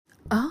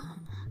Oh,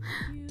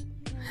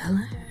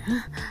 hello.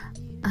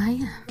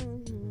 I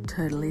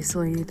totally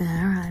saw you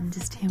there. I'm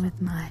just here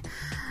with my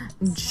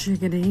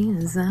chickadee,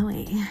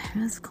 Zoe,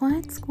 who's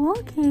quite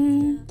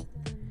squawky.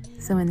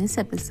 So in this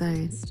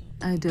episode,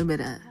 I do a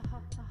bit of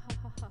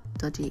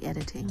dodgy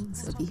editing.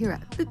 So if you hear a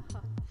bit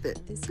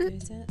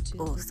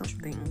or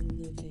something,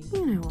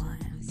 you know why.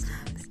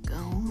 But go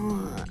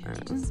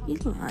on, you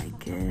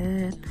like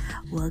it.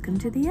 Welcome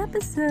to the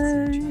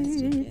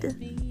episode.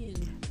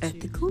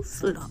 Ethical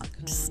Slot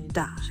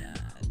Style.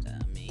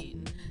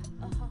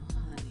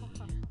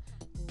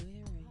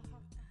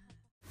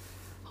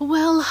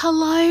 Well,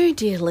 hello,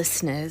 dear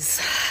listeners.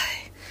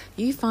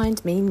 You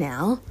find me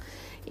now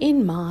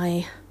in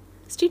my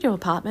studio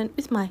apartment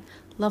with my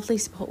lovely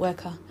support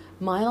worker,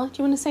 Myla.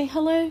 Do you want to say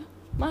hello,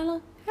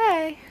 Myla?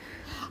 Hey.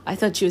 I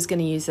thought she was going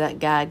to use that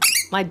gag.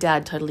 My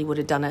dad totally would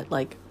have done it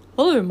like,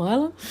 hello,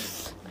 Myla.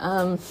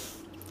 I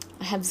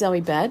have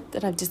Zoe Bird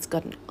that I've just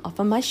gotten off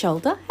on my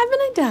shoulder. Haven't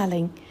I,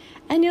 darling?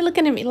 And you're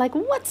looking at me like,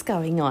 what's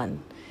going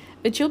on?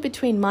 But you're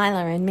between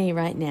Myla and me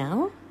right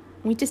now.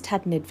 We just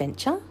had an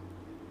adventure.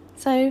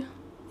 So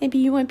maybe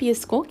you won't be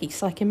as squawky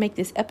so I can make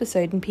this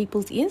episode and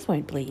people's ears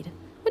won't bleed.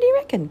 What do you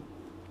reckon?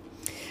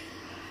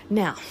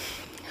 Now,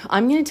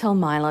 I'm going to tell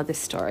Myla this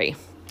story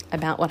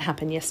about what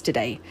happened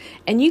yesterday.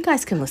 And you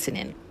guys can listen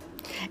in.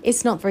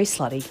 It's not very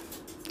slutty.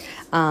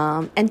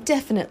 And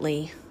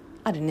definitely,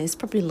 I don't know, there's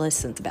probably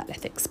lessons about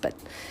ethics, but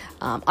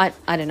I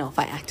don't know if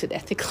I acted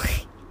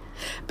ethically.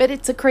 But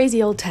it's a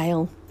crazy old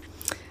tale.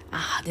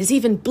 There's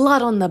even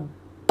blood on the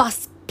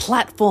bus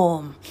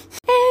platform.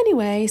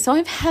 Anyway, so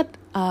I've had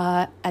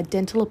a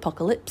dental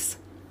apocalypse.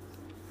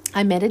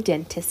 I met a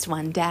dentist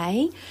one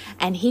day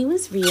and he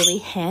was really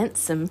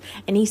handsome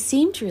and he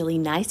seemed really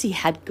nice. He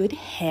had good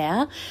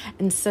hair.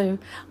 And so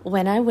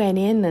when I went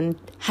in and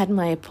had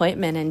my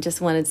appointment and just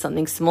wanted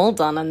something small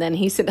done, and then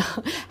he said,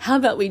 oh, how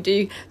about we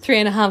do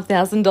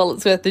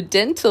 $3,500 worth of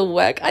dental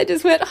work? I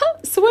just went, oh,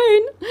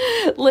 swoon,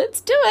 let's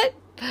do it.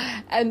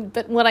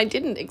 But what I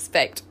didn't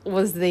expect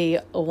was the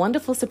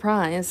wonderful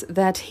surprise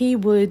that he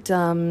would,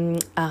 in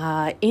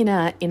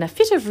a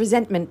fit of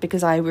resentment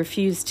because I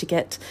refused to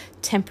get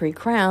temporary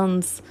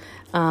crowns,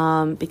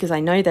 because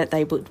I knew that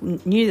they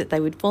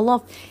would fall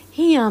off.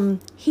 He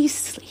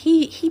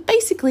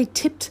basically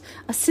tipped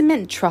a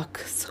cement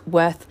truck's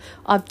worth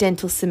of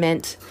dental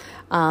cement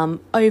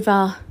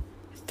over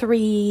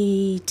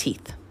 3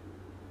 teeth.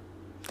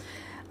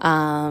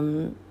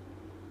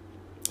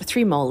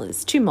 3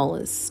 molars, 2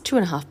 molars,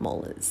 2.5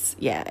 molars.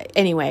 Yeah,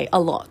 anyway, a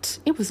lot.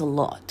 It was a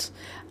lot.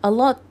 A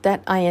lot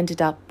that I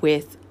ended up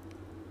with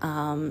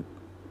the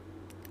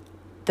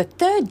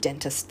third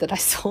dentist that I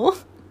saw.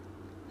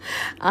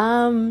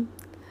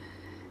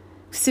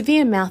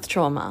 Severe mouth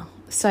trauma,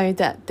 so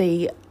that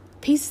the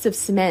pieces of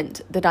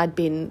cement that I'd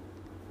been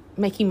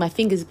making my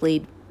fingers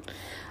bleed,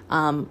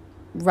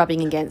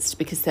 rubbing against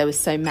because they were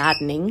so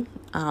maddening,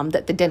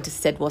 that the dentist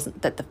said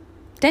wasn't, that the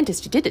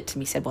dentist who did it to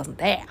me said wasn't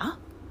there.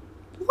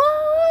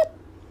 What?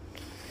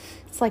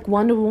 It's like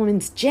Wonder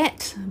Woman's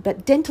jet,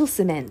 but dental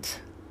cement.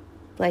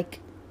 Like,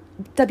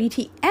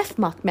 WTF,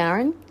 Mark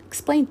Maron?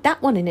 Explained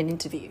that one in an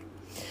interview.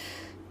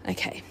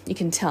 Okay, you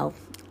can tell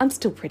I'm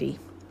still pretty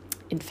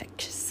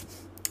infectious.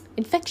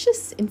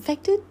 Infectious?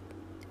 Infected?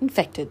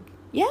 Infected.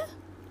 Yeah?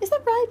 Is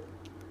that right?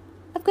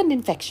 I've got an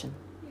infection.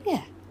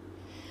 Yeah.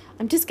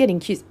 I'm just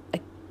getting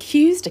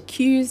accused.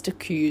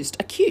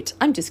 Acute.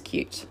 I'm just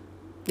cute.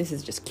 This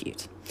is just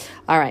cute.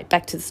 All right,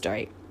 back to the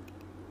story.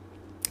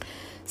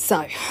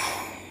 So,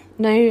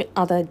 no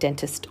other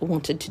dentist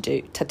wanted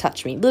to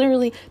touch me.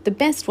 Literally, the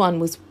best one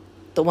was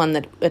the one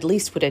that at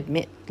least would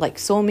admit,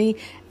 saw me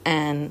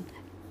and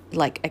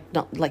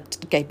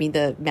gave me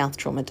the mouth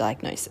trauma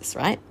diagnosis,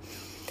 right?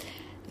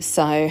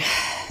 So,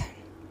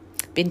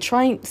 been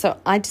trying. So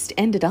I just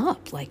ended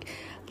up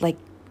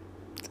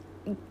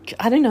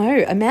I don't know.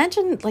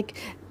 Imagine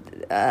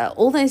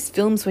all those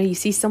films where you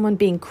see someone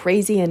being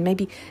crazy and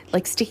maybe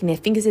sticking their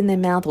fingers in their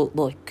mouth, or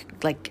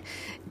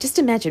just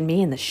imagine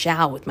me in the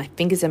shower with my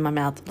fingers in my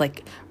mouth,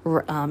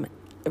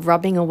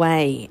 rubbing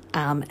away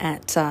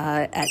at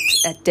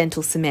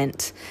dental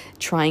cement,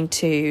 trying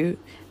to,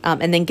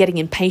 and then getting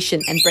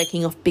impatient and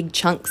breaking off big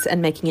chunks and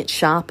making it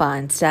sharper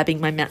and stabbing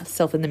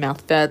myself in the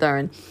mouth further.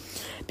 And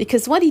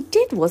because what he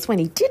did was, when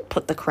he did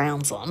put the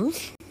crowns on,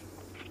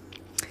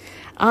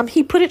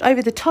 he put it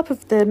over the top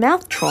of the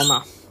mouth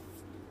trauma,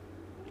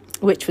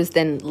 which was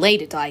then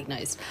later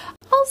diagnosed.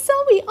 Oh,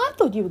 Zoe, I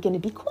thought you were going to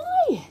be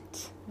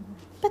quiet.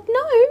 But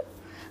no.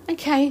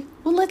 Okay,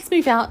 well, let's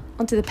move out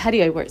onto the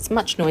patio where it's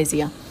much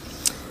noisier.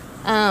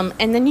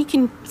 And then you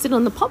can sit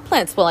on the pot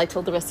plants while I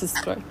tell the rest of the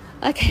story.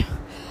 Okay.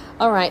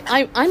 All right.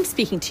 I'm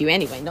speaking to you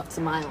anyway, not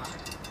to Myla.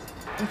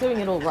 I'm doing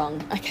it all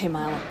wrong. Okay,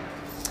 Myla.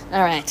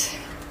 All right.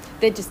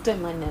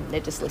 Don't mind them. They're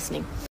just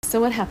listening.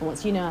 So what happened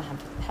was, I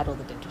have had all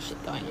the dental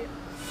shit going.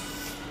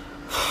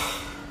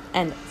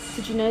 And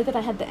did you know that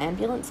I had the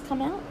ambulance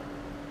come out?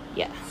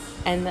 Yeah.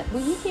 And were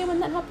you here when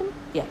that happened?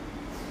 Yeah.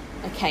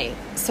 Okay,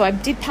 so I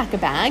did pack a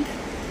bag.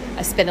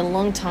 I spent a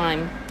long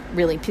time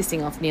really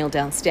pissing off Neil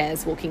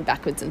downstairs, walking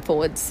backwards and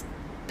forwards,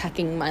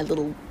 packing my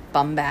little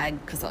bum bag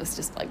because I was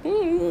just like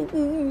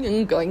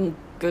going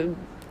to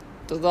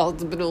the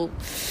hospital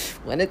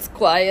when it's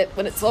quiet,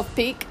 when it's off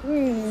peak,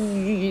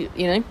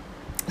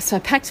 So I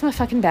packed my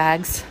fucking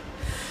bags.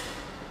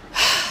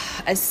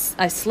 I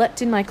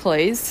slept in my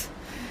clothes.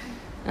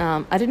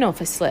 I don't know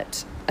if I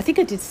slept. I think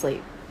I did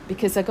sleep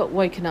because I got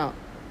woken up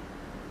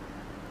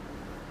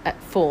at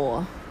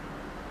 4.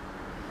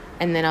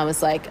 And then I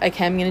was like,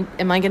 okay,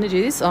 am I going to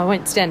do this? Oh, I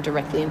won't stand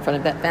directly in front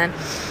of that van.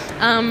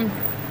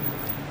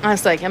 I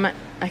was like, am I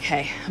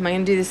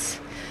going to do this?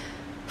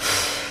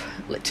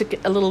 It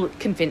took a little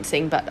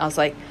convincing, but I was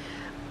like,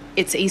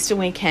 it's Easter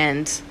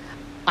weekend.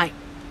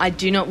 I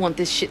do not want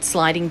this shit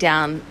sliding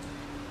down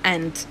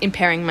and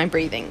impairing my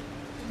breathing.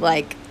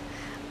 Like,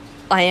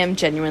 I am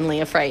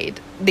genuinely afraid.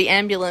 The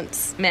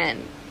ambulance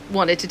man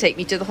wanted to take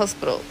me to the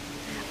hospital.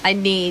 I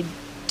need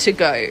to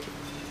go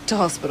to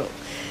hospital.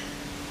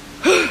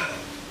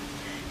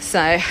 So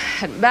I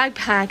had my bag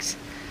packed,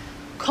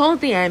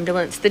 called the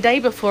ambulance. The day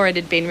before it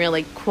had been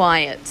really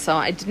quiet, so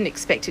I didn't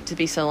expect it to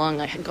be so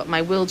long. I had got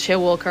my wheelchair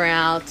walker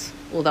out,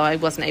 although I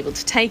wasn't able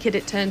to take it,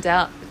 it turns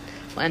out.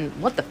 And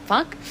what the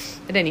fuck?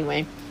 But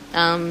anyway,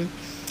 but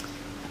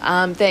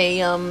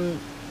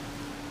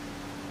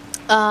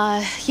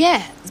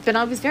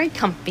I was very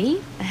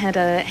comfy. I had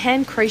a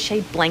hand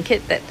crocheted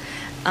blanket that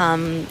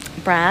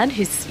Brad,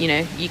 who's,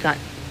 you got,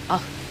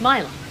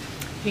 Mila,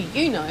 who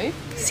you know.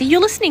 See,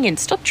 you're listening in.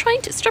 Stop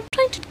trying to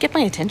get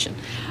my attention.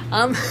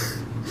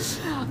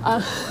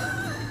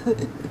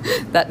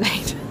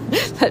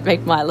 That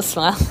made Mila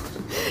smile.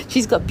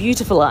 She's got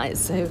beautiful eyes.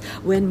 So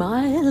when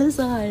Mila's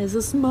eyes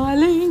are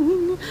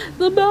smiling,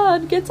 the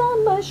bird gets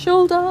on my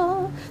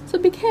shoulder. So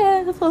be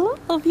careful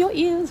of your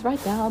ears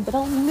right now. But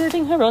I'm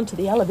moving her onto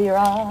the aloe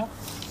vera.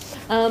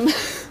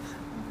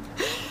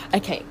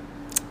 Okay.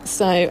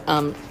 So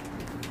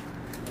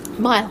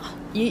Mila,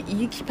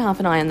 you keep half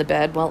an eye on the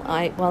bird while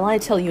I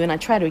tell you, and I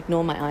try to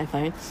ignore my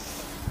iPhone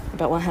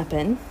about what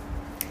happened.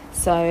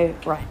 So,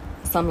 right.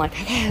 So I'm like,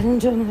 okay,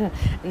 and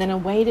then I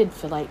waited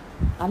for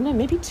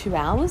maybe 2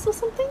 hours or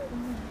something.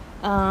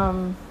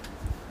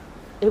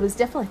 It was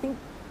definitely, I think,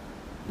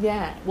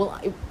 yeah. Well,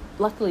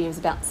 luckily it was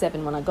about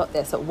 7 when I got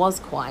there, so it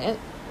was quiet.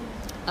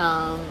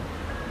 The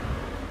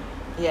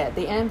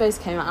ambos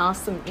came. I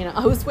asked them,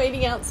 I was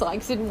waiting outside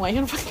because I didn't wait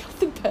until I got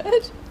the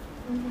bird.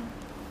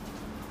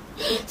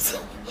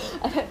 So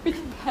I had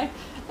everything back,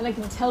 and I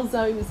can tell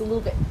Zoe was a little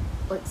bit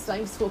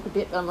starting to talk a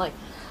bit, but I'm like,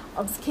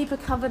 I'll just keep her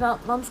covered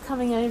up. Mum's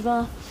coming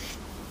over.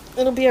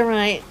 It'll be all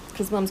right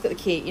because Mum's got the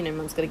key.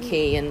 Mum's got a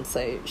key, and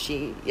so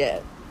she,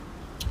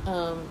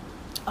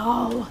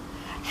 oh,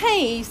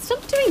 hey,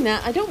 stop doing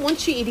that. I don't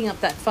want you eating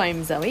up that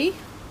foam, Zoe.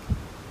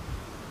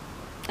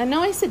 I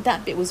know I said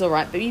that bit was all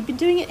right, but you've been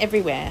doing it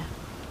everywhere.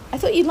 I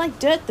thought you'd like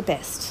dirt the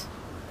best.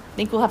 I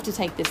think we'll have to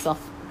take this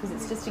off because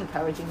it's just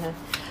encouraging her.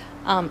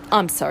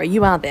 I'm sorry,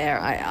 you are there,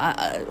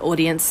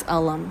 audience.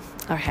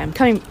 Okay, I'm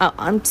coming.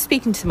 I'm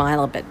speaking to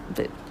Mila, but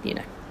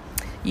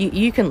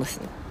you can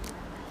listen.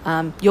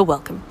 You're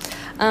welcome.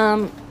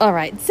 All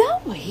right,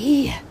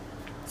 Zoe,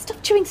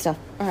 stop chewing stuff.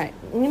 All right,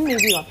 I'm gonna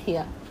move you up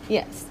here.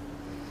 Yes.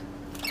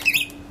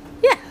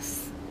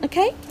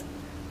 Okay,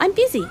 I'm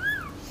busy.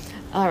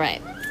 All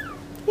right.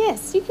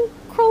 Yes, you can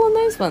crawl on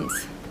those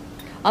ones.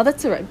 Oh,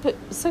 that's all right, but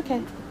it's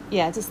okay.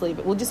 Yeah, just leave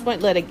it. We'll just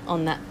won't let it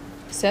on that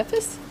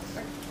surface.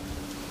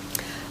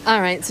 All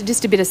right, so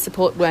just a bit of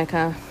support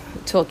worker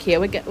talk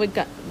here. We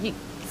got you.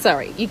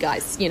 Sorry, you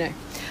guys.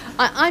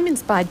 I'm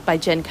inspired by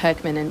Jen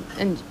Kirkman,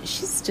 and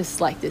she's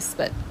just like this,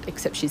 but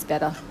except she's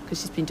better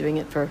because she's been doing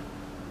it for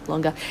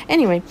longer.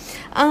 Anyway,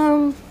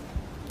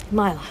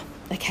 Mila.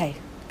 Okay,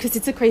 because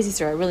it's a crazy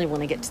story. I really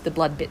want to get to the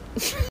blood bit.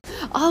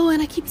 Oh,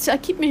 and I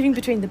keep moving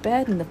between the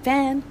bird and the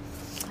fan.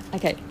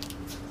 Okay,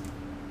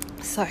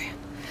 so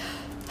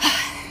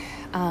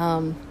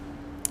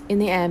in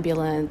the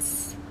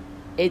ambulance,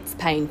 it's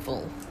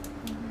painful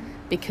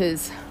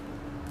because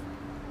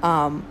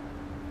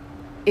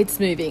it's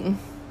moving.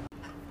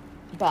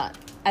 But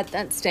at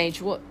that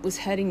stage, what was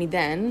hurting me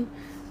then,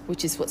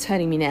 which is what's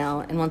hurting me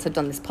now, and once I've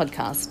done this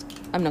podcast,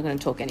 I'm not going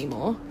to talk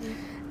anymore.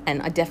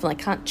 And I definitely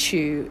can't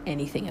chew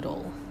anything at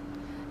all.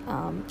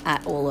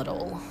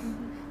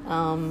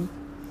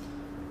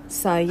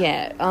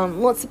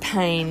 Lots of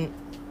pain.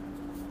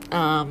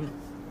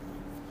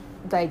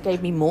 They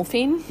gave me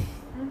morphine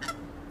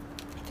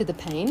for the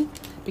pain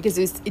because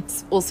it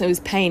was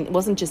pain. It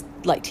wasn't just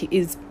it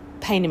was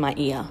pain in my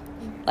ear.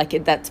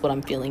 That's what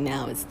I'm feeling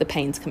now, is the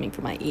pain's coming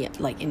from my ear,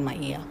 in my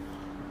ear.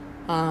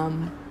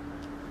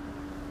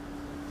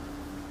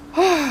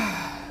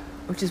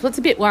 Which is what's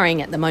a bit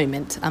worrying at the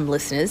moment,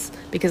 listeners,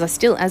 because I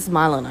still, as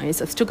Mila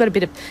knows, I've still got a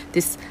bit of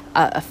this,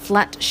 a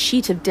flat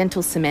sheet of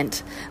dental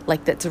cement,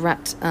 that's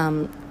wrapped,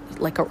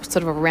 sort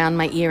of around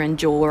my ear and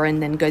jaw,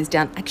 and then goes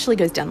down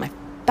my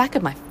back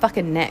of my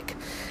fucking neck.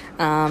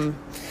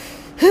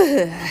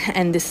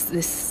 And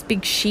this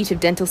big sheet of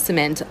dental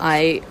cement,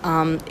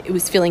 it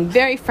was feeling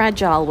very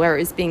fragile where it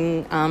was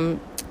being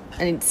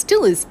and it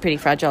still is pretty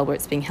fragile where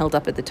it's being held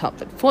up at the top.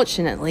 But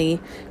fortunately,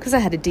 because I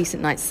had a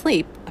decent night's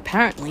sleep,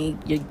 apparently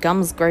your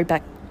gums grow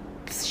back,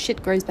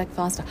 shit grows back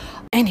faster.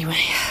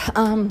 Anyway,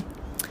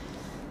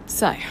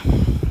 so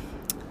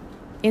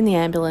in the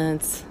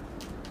ambulance,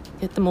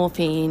 get the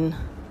morphine,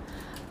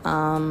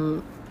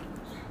 and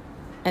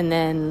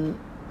then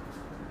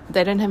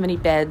they don't have any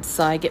beds,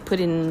 so I get put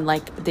in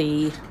like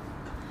the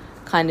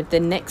kind of the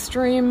next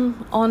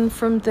room on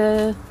from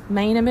the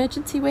main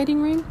emergency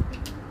waiting room.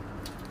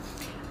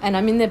 And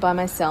I'm in there by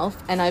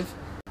myself, and I've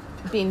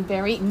been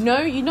very...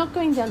 No, you're not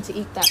going down to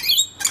eat that.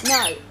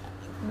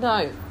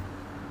 No.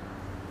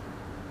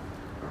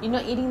 You're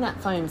not eating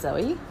that foam,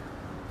 Zoe.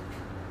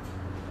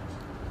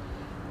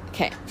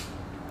 Okay.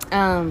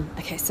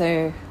 Okay,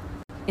 so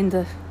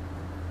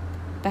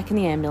back in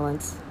the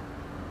ambulance,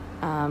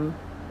 no,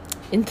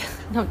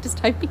 I'm just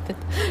hoping that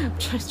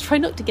I'm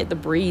trying not to get the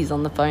breeze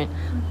on the phone,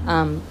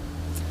 and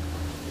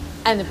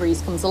the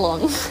breeze comes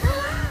along.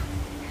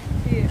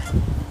 Yeah.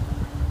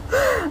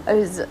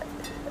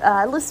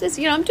 Listeners,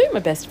 I'm doing my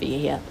best for you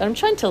here, but I'm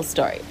trying to tell a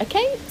story.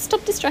 Okay,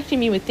 stop distracting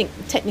me with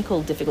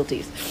technical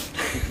difficulties.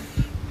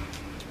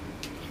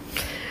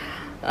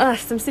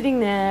 So I'm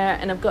sitting there,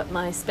 and I've got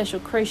my special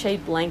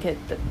crocheted blanket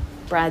that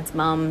Brad's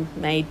mum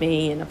made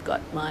me, and I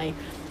got my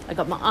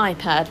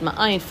iPad, my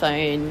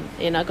iPhone,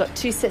 and I've got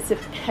 2 sets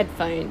of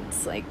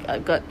headphones. Like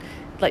I've got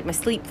like my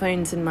sleep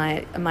phones and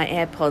my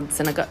AirPods,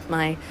 and I got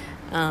my,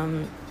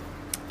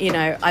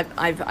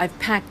 I've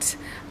packed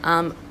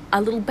a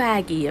little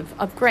baggie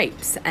of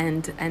grapes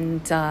and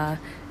a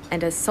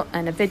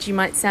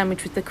Vegemite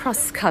sandwich with the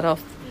crust cut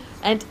off.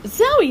 And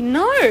Zoe,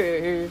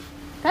 no,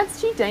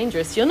 that's too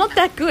dangerous. You're not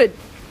that good.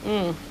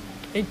 Oh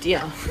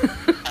dear,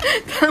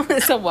 that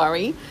was a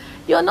worry.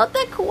 You're not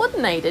that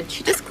coordinated.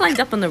 She just climbed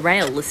up on the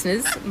rail,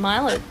 listeners.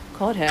 Milo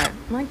caught her.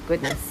 My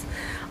goodness.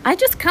 I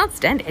just can't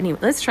stand it anyway.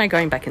 Let's try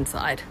going back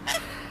inside.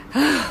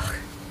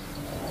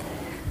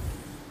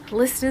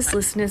 Listeners.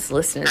 There's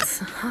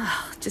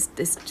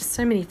just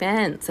so many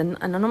fans. And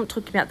I'm not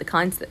talking about the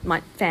kinds that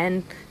might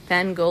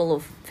fangirl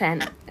or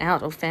fan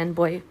out or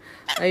fanboy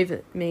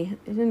over me.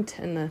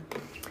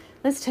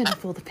 Let's turn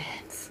off all the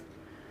fans.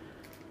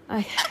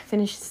 Okay,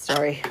 finish the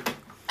story.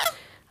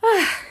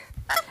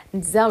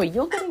 And Zoe,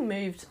 you're getting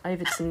moved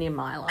over to near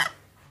Mila.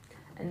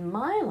 And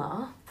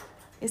Mila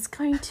is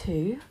going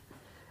to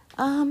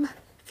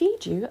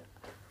feed you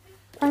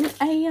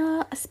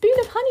a spoon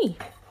of honey.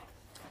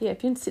 Yeah,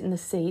 if you want to sit in the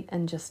seat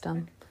and just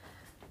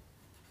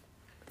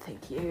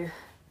thank you.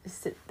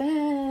 Just sit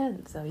there,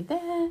 and Zoe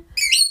there.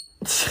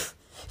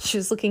 She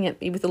was looking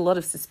at me with a lot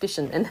of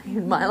suspicion, and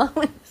Mila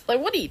was like,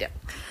 "What are you doing?"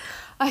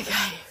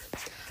 Okay.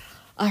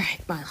 All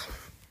right, Mila.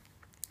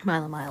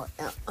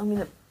 Now, I'm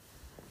going to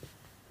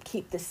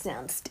keep this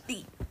sound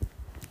steady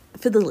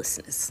for the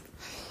listeners.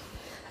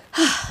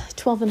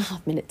 12 and a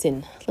half minutes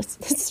in.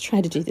 Let's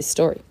try to do this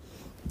story.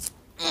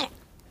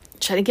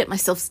 Try to get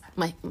myself...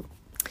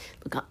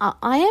 Look,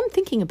 I am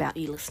thinking about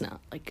you, listener.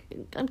 Like,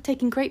 I'm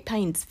taking great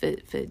pains for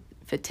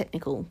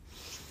technical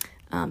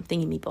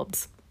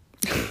thingy-me-bobs.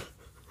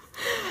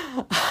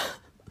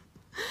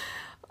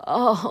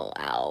 Oh,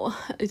 ow.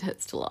 It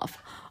hurts to laugh.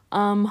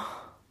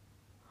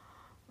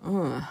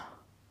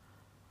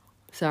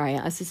 Sorry,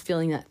 I was just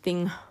feeling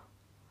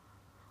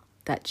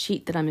that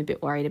sheet that I'm a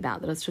bit worried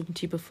about that I was talking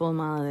to you before,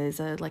 Marla. There's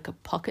a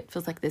pocket,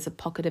 feels like there's a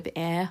pocket of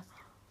air.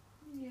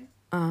 Yeah.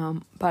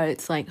 But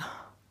it's like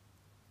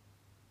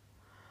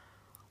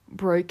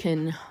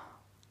broken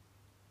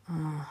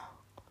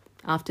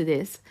after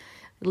this.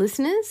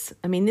 Listeners,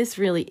 I mean, this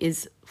really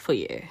is for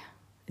you.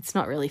 It's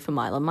not really for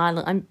Mila.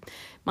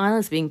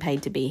 Mila's being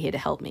paid to be here to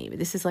help me, but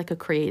this is like a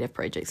creative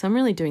project, so I'm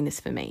really doing this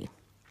for me.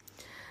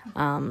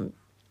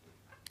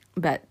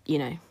 But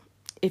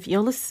if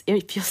you're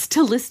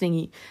still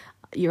listening,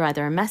 you're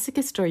either a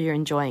masochist or you're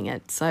enjoying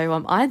it.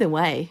 So either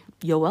way,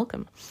 you're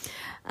welcome.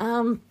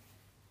 Mila,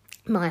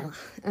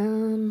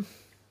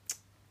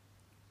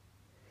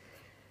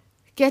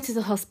 get to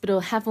the hospital,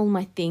 have all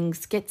my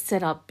things, get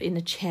set up in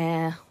a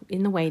chair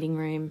in the waiting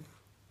room.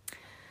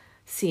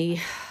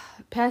 See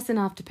person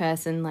after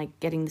person, like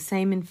getting the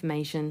same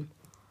information,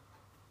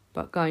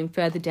 but going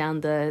further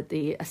down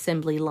the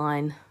assembly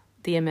line,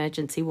 the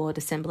emergency ward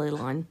assembly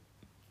line.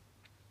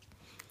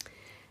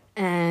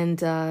 And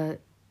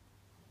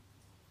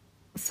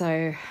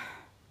so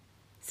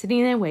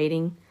sitting there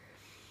waiting,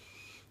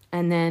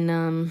 and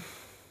then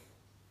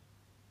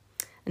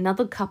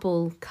another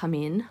couple come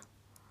in,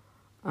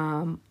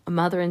 a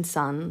mother and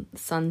son. The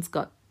son's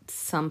got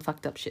some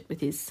fucked up shit with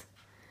his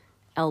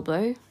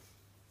elbow.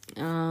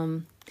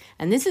 And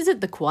this is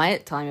at the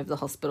quiet time of the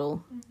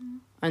hospital,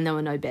 and there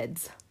were no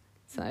beds.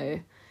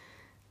 So,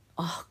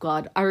 oh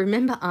God, I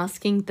remember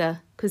asking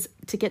because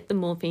to get the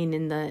morphine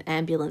in the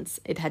ambulance,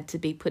 it had to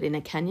be put in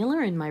a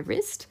cannula in my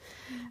wrist.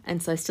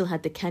 And so I still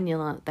had the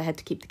cannula. They had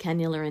to keep the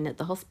cannula in at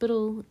the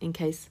hospital in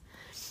case.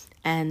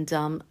 And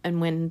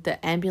when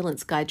the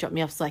ambulance guy dropped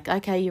me off, I was like,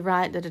 okay, you're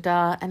right,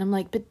 da-da-da. And I'm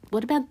like, but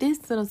what about this?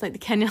 And I was like, the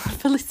cannula, I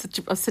feel like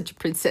I was such a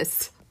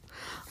princess.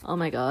 Oh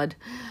my God.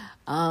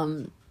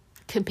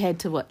 compared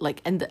to what,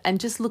 like, and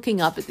just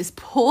looking up at this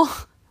poor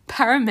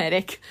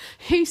paramedic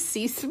who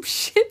sees some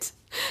shit,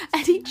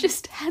 and he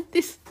just had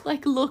this,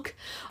 like, look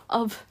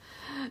of,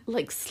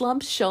 like,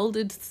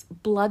 slump-shouldered,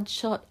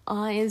 bloodshot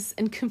eyes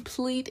and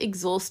complete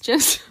exhaustion.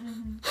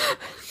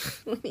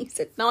 When he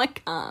said, no, I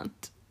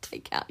can't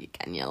take out your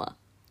cannula.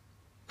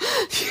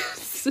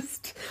 It's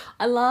just,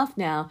 I laugh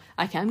now.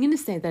 Okay, I'm going to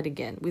say that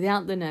again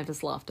without the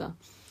nervous laughter.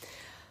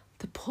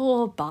 The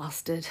poor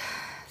bastard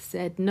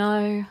said,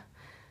 no,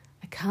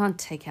 I can't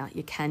take out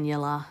your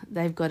cannula.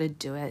 They've got to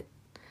do it.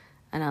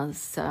 And I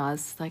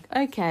was like,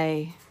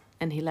 okay.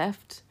 And he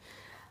left.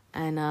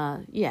 And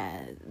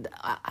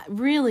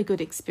really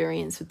good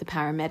experience with the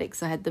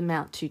paramedics. I had them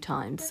out 2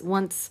 times.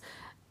 Once,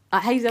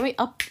 hey Zoe,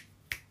 up,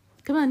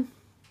 come on,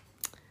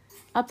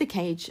 up the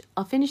cage.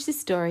 I'll finish this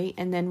story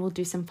and then we'll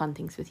do some fun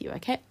things with you,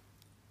 okay?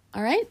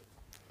 All right?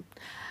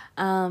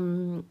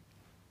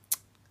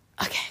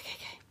 Okay.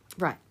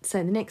 Right,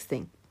 so the next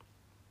thing.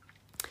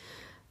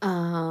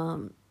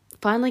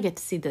 Finally get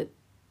to see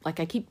I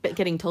keep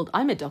getting told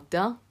I'm a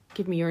doctor.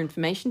 Give me your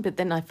information, but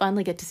then I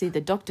finally get to see the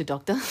doctor.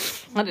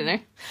 I don't know.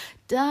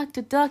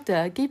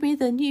 Doctor, give me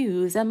the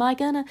news. Am I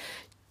gonna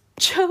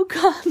choke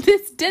on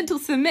this dental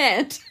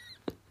cement?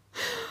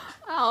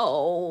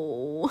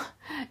 Oh.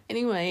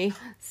 Anyway,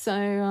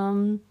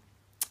 so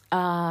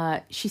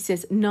she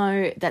says,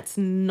 no, that's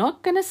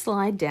not gonna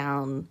slide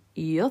down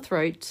your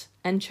throat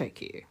and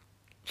choke you.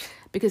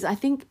 Because I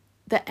think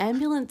the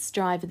ambulance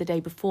driver the day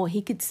before,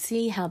 he could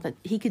see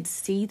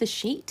the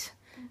sheet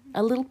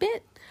a little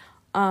bit.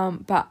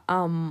 But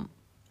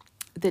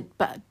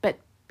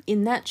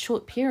in that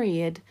short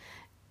period,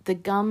 the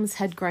gums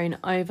had grown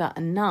over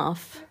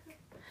enough,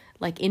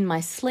 like in my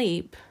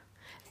sleep,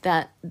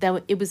 that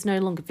it was no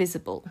longer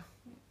visible.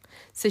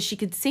 So she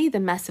could see the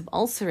massive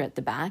ulcer at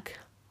the back.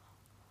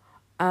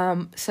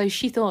 So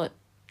she thought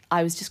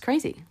I was just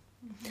crazy.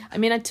 I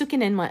mean, I took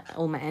in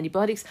all my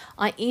antibiotics.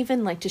 I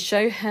even, like, to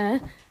show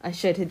her, I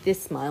showed her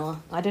this,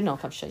 Mila. I don't know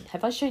if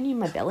have I shown you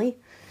my belly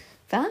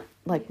fat?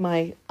 Like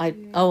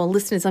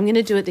listeners, I'm going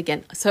to do it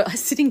again. So I was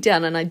sitting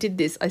down and I did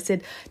this. I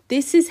said,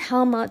 this is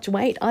how much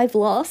weight I've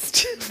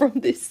lost from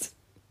this.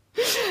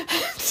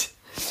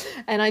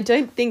 And I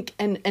don't think,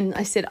 and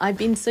I said, I've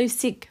been so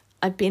sick.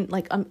 I've been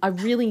like, I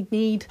really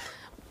need,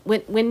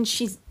 when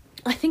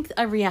I think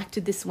I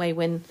reacted this way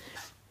when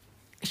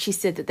she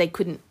said that they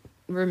couldn't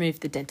remove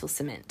the dental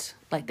cement.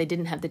 Like, they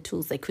didn't have the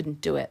tools, they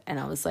couldn't do it. And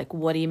I was like,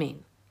 what do you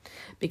mean?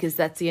 Because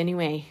that's the only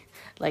way,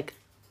 like,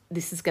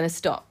 this is going to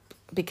stop.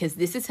 Because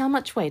this is how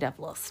much weight I've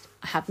lost.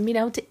 I haven't been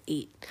able to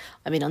eat.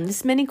 I've been on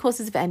this many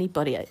courses of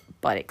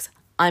antibiotics.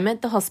 I'm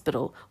at the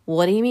hospital.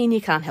 What do you mean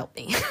you can't help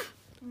me?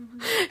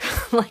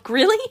 Like,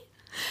 really?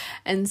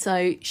 And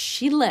so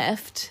she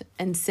left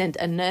and sent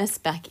a nurse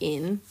back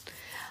in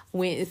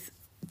with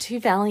 2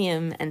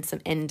 Valium and some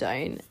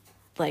Endone.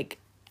 Like,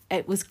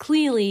 it was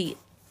clearly,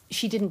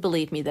 she didn't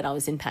believe me that I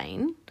was in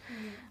pain.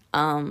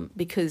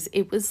 Because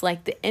it was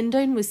like the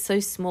Endone was so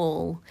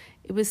small.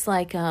 It was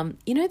like,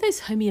 those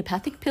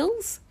homeopathic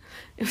pills?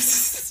 It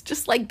was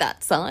just like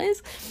that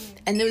size.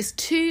 And there was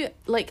 2,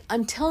 like,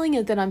 I'm telling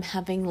her that I'm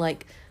having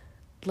like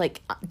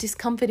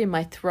discomfort in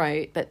my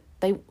throat, but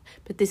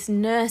this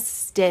nurse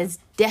stares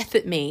death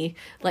at me,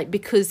 like,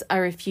 because I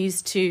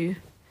refuse to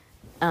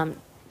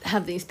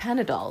have these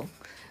Panadol.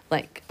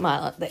 Like,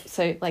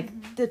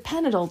 the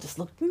Panadol just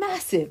looked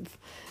massive,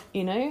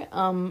 and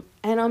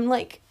I'm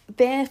like,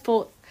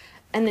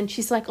 and then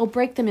she's like, I'll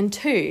break them in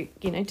 2,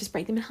 just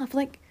break them in half.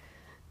 Like,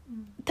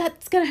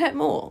 that's going to hurt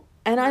more.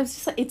 And I was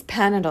just like, it's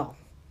Panadol.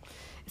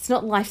 It's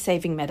not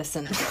life-saving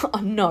medicine. Oh,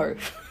 no.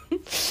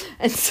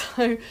 And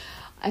so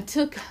I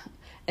took,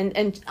 and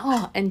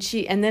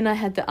then I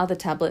had the other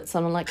tablets.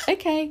 And I'm like,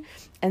 okay.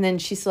 And then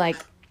she's like,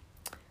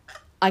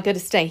 I got to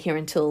stay here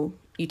until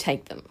you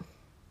take them.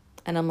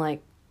 And I'm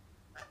like,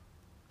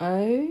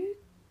 okay.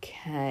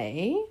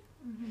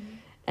 Mm-hmm.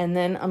 And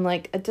then I'm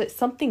like,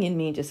 something in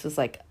me just was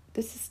like,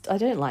 I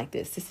don't like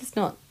this. This is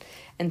not.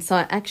 And so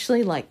I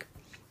actually, like,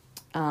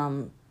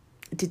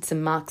 did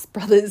some Marx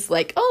Brothers,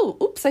 like, oh,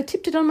 oops, I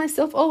tipped it on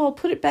myself. Oh, I'll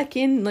put it back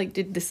in. Like,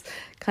 did this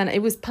kind of,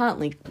 it was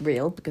partly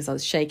real because I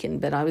was shaken,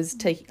 but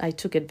I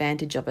took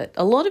advantage of it.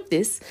 A lot of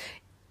this,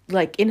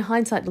 like, in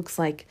hindsight, looks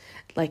like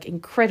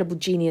incredible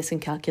genius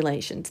and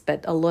calculations,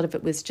 but a lot of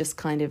it was just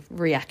kind of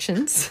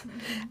reactions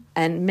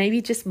and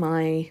maybe just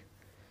my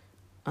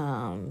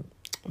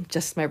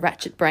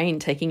ratchet brain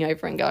taking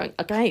over and going,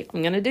 okay,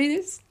 I'm going to do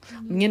this.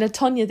 I'm going to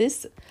Tonya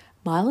this.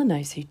 Mila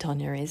knows who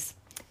Tonya is.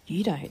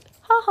 You don't.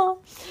 Ha ha.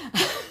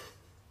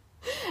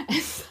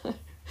 And so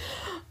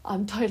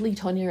I'm totally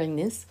Tonya-ing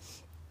this.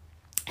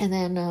 And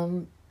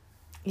then,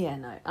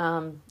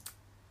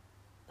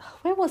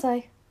 where was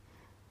I?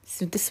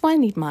 So this is why I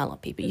need Mila,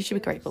 people. You should be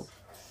grateful.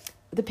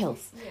 The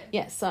pills.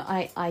 Yeah, so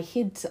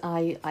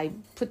I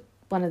put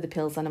one of the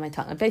pills under my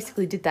tongue. I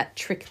basically did that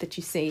trick that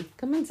you see.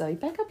 Come on, Zoe,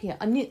 back up here.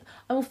 I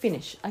will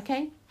finish,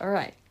 okay? All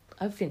right,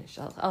 I'll finish.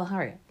 I'll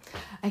hurry up.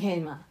 Okay,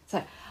 Ma.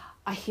 So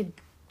I hid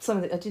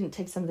I didn't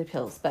take some of the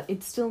pills, but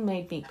it still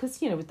made me,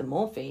 because, with the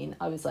morphine,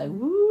 I was like,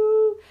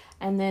 woo,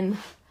 And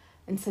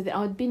so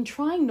I'd been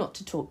trying not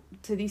to talk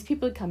to these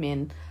people who come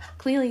in.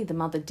 Clearly the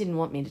mother didn't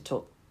want me to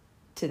talk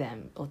to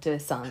them or to her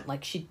son.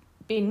 Like, she'd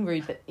been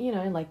rude, but, you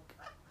know, like,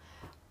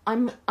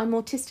 I'm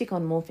autistic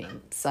on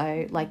morphine.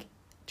 So, like,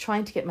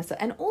 trying to get myself...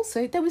 And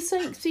also, they were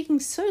speaking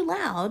so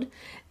loud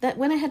that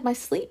when I had my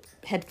sleep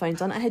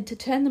headphones on, I had to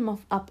turn them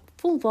up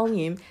full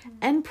volume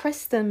and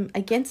press them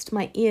against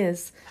my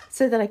ears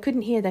so that I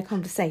couldn't hear their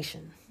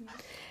conversation.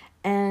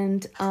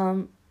 And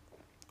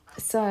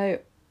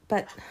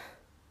but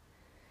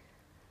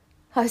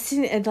I was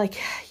sitting there like,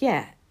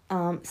 yeah.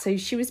 So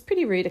she was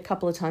pretty rude a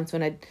couple of times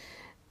when I'd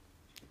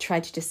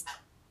tried to just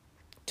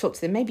talk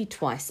to them. Maybe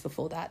twice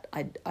before that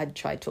I'd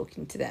tried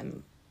talking to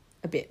them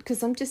a bit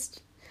because I'm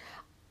just...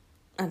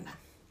 I don't know.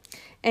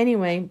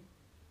 Anyway,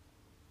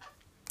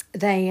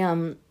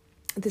 they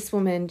this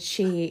woman,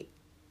 she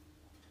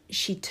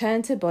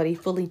turned her body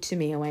fully to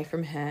me away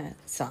from her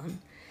son,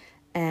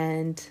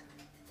 and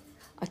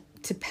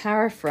to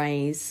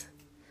paraphrase,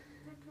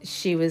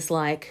 she was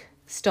like,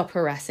 "Stop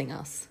harassing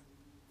us."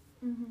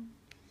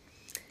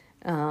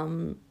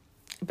 Mm-hmm.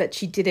 But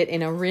she did it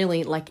in a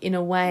really, like, in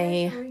a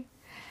way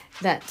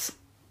that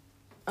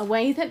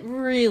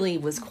really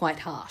was quite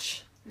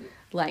harsh.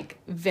 Like,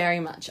 very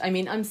much. I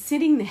mean, I'm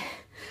sitting there.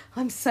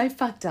 I'm so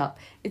fucked up.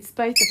 It's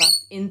both of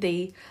us in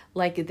the,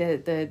 like,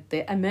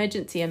 the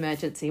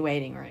emergency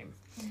waiting room.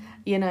 Mm-hmm.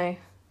 You know,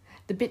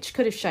 the bitch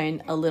could have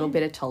shown a little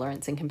bit of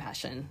tolerance and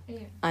compassion.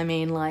 Yeah. I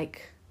mean,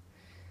 like,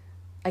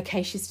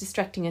 okay, she's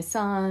distracting her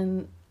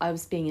son. I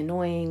was being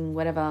annoying,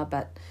 whatever.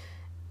 But,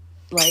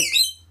 like,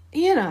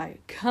 you know,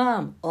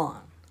 come on.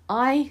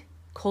 I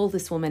call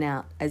this woman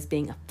out as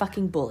being a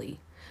fucking bully.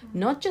 Mm-hmm.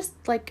 Not just,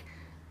 like,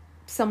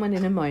 someone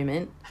in a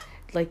moment.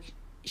 Like,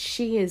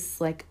 she is,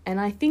 like, and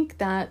I think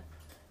that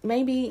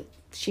maybe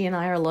she and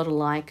I are a lot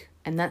alike,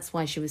 and that's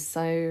why she was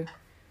so,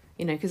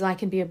 you know, because I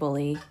can be a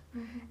bully,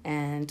 mm-hmm.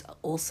 and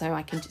also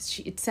I can just,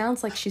 it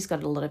sounds like she's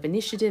got a lot of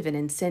initiative and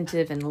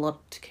incentive and a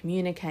lot to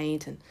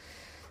communicate, and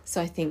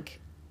so I think,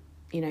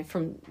 you know,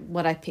 from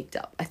what I picked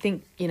up, I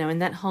think, you know, in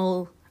that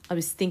whole, I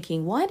was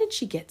thinking, why did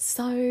she get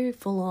so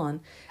full on?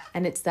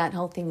 And it's that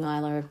whole thing,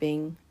 Lila, of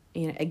being,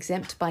 you know,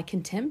 exempt by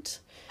contempt.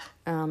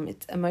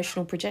 It's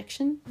emotional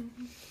projection.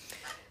 Mm-hmm.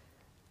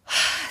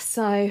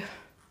 So,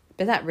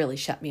 but that really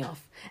shut me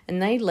off.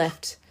 And they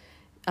left.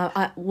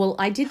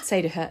 I did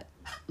say to her,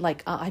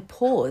 like, I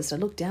paused, I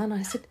looked down,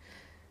 and I said,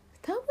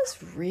 that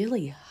was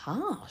really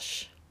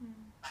harsh.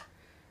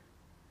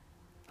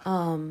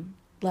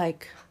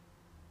 Like,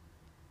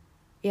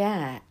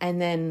 yeah.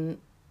 And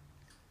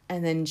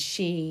then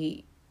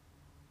she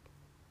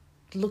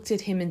looked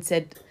at him and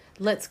said,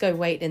 let's go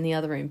wait in the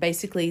other room.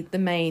 Basically, the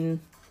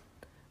main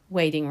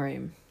waiting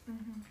room.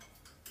 Mm-hmm.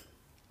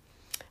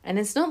 And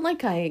it's not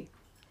like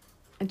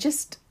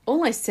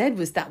all I said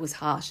was that was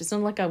harsh. It's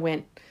not like I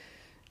went,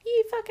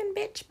 you fucking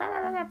bitch, blah,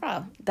 blah, blah,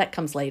 blah. That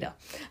comes later.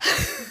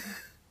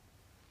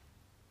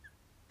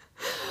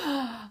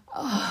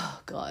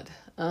 Oh, God.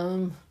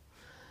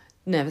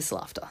 Nervous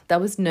laughter. That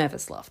was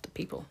nervous laughter,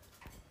 people.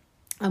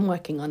 I'm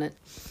working on it.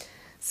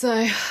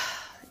 So,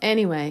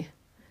 anyway,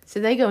 so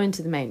they go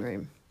into the main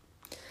room.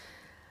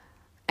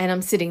 And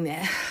I'm sitting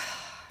there.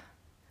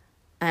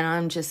 And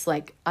I'm just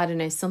like, I don't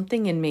know,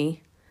 something in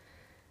me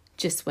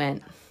just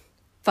went,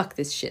 fuck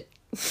this shit.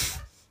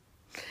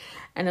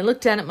 And I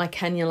looked down at my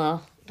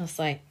cannula. And I was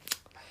like,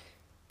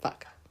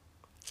 fuck.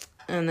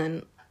 And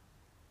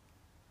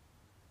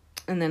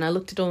then I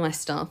looked at all my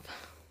stuff.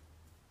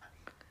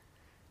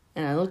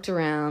 And I looked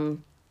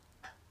around.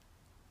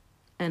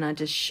 And I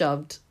just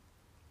shoved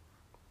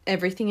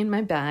everything in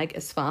my bag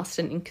as fast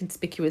and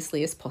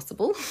inconspicuously as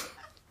possible.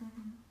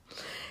 Mm-hmm.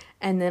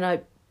 And then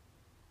I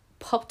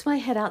popped my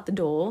head out the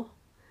door,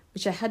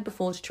 which I had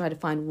before to try to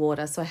find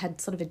water. So I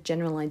had sort of a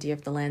general idea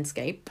of the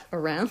landscape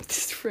around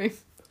this room,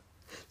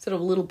 sort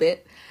of a little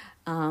bit.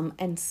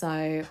 And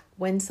so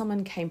when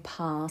someone came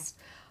past,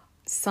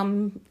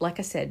 like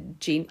I said,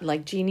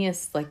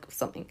 genius, like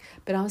something.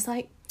 But I was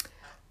like,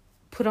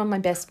 put on my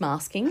best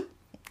masking.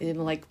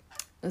 And like,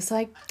 I was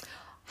like,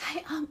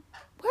 hey,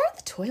 where are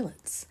the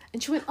toilets?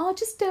 And she went, oh,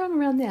 just down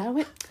around there. I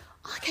went,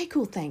 okay,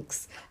 cool,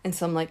 thanks. And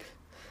so I'm like,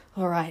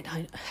 all right,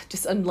 I'm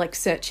like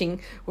searching,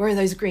 where are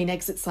those green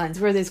exit signs?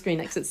 Where are those green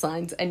exit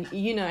signs? And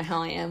you know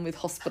how I am with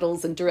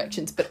hospitals and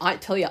directions, but I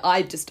tell you,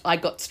 I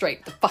got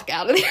straight the fuck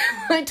out of there.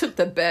 I took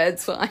the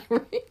bird's eye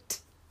route.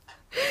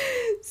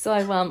 So,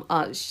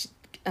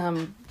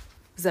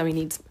 Zoe,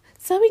 do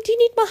you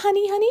need my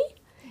honey?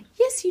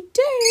 Yes, you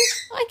do.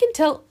 I can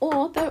tell,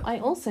 although I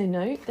also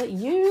know that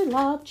you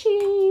love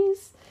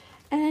cheese.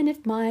 And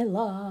if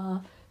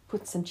Myla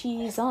puts some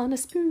cheese on a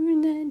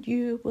spoon, then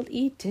you will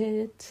eat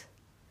it.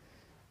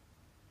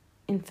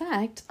 In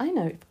fact, I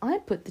know if I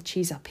put the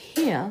cheese up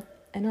here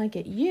and I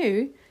get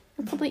you'll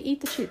probably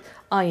eat the cheese.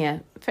 Oh, yeah.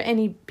 For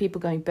any people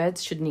going,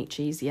 birds shouldn't eat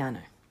cheese. Yeah, I know.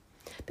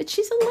 But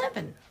she's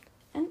 11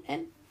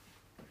 and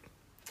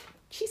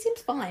she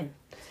seems fine.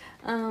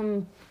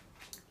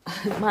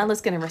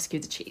 Mila's going to rescue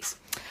the cheese.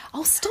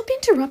 Oh, stop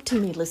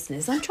interrupting me,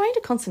 listeners. I'm trying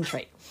to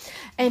concentrate.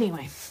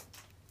 Anyway,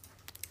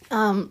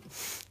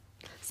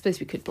 suppose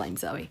we could blame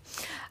Zoe.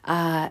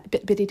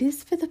 But it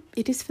is for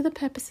the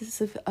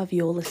purposes of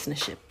your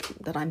listenership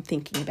that I'm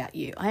thinking about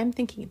you. I am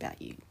thinking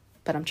about you,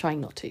 but I'm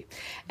trying not to.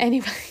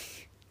 Anyway,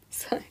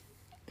 so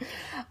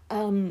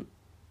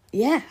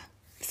yeah.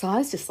 So I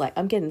was just like,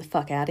 I'm getting the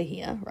fuck out of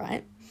here,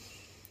 right?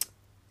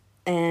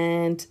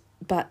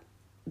 But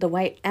the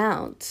way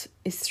out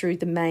is through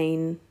the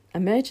main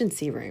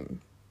emergency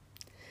room.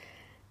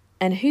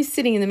 And who's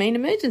sitting in the main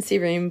emergency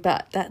room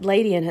but that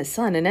lady and her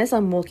son? And as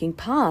I'm walking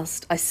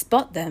past, I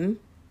spot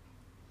them.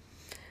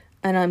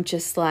 And I'm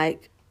just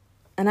like,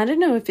 and I don't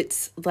know if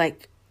it's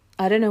like,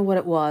 I don't know what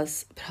it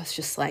was, but I was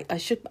just like, I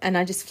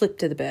just flipped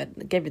to the bird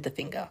and gave her the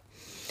finger.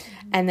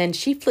 And then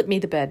she flipped me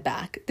the bird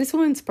back. This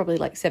woman's probably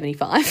like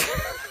 75.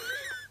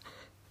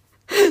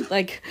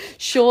 Like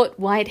short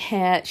white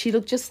hair. She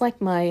looked just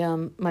like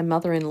my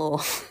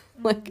mother-in-law.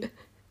 Like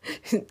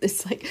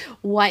it's like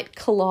white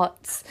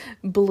culottes,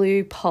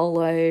 blue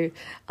polo,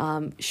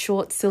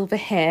 short silver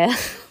hair.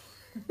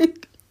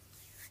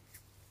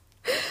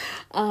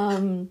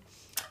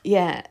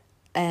 Yeah.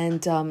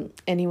 And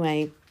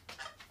anyway,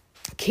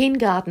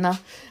 kindergartner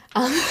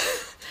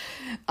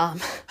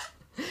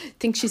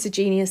thinks she's a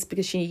genius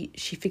because she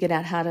figured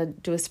out how to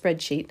do a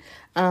spreadsheet.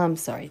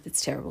 Sorry,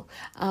 that's terrible.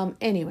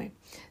 Anyway,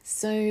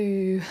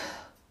 so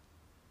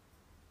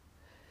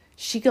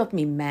she got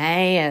me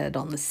mad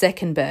on the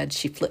second bird.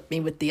 She flipped me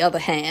with the other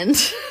hand.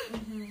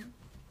 Mm-hmm.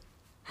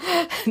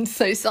 And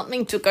so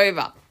something took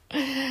over.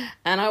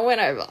 And I went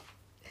over.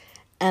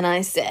 And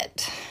I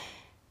said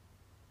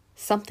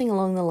something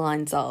along the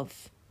lines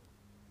of,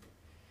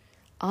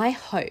 I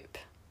hope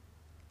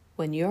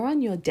when you're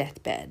on your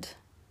deathbed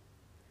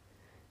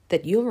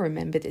that you'll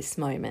remember this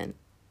moment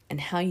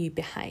and how you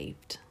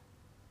behaved.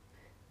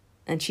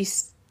 And she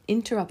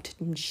interrupted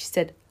and she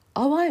said,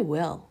 oh, I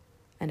will,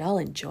 and I'll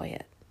enjoy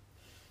it.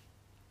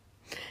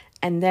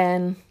 And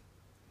then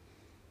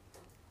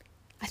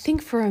I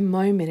think for a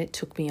moment it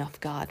took me off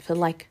guard for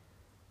like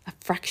a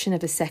fraction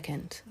of a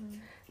second. Mm.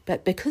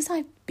 But because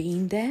I've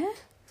been there,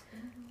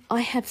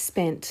 I have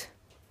spent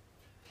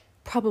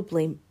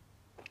probably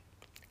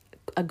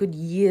a good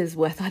year's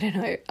worth, I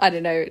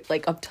don't know,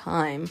 like of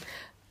time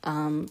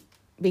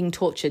being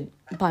tortured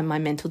by my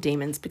mental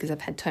demons because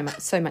I've had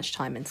so much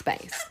time and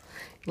space.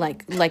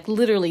 Like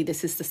literally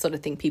this is the sort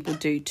of thing people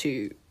do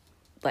to,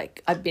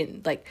 like, I've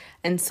been like,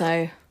 and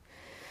so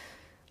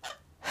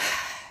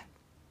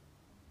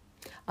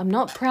I'm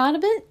not proud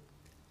of it,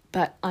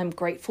 but I'm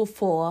grateful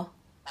for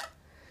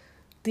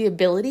the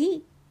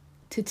ability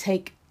to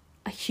take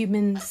a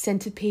human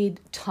centipede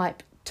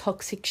type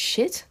toxic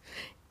shit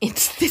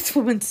into this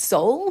woman's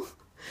soul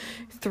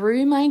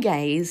through my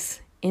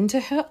gaze into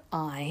her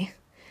eye,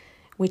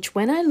 which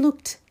when I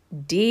looked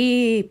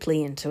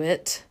deeply into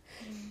it,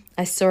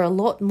 I saw a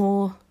lot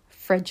more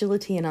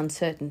fragility and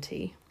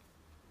uncertainty.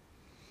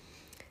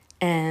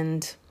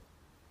 And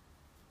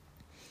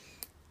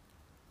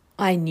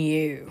I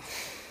knew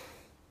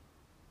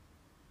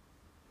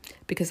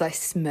because I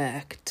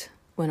smirked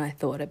when I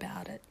thought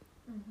about it.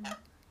 Mm-hmm.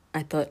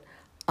 I thought,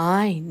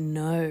 I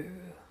know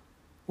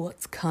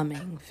what's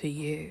coming for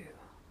you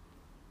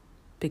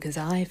because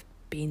I've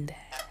been there.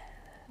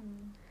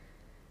 Mm.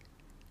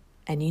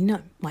 And you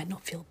might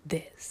not feel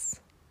this,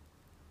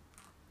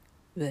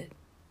 but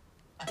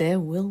there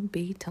will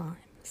be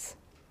times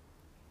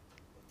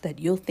that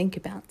you'll think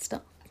about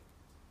stuff.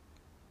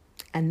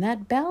 And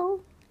that bell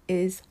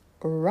is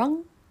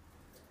rung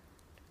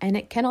and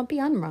it cannot be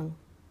unrung.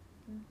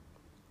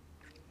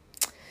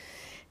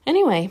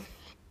 Anyway,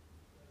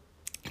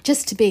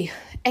 just to be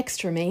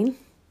extra mean,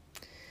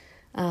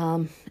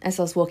 as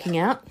I was walking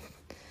out,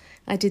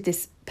 I did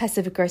this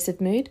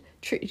passive-aggressive mood.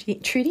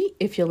 Trudy,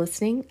 if you're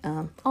listening,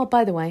 oh,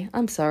 by the way,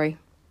 I'm sorry.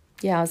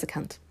 Yeah, I was a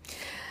cunt.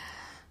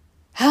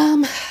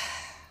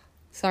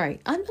 Sorry,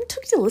 I'm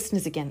talking to the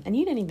listeners again, and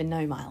you don't even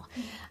know, Mila.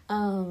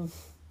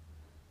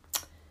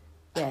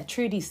 Yeah,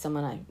 Trudy's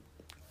someone I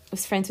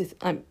was friends with.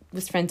 I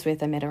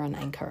met her on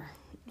Anchor,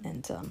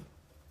 and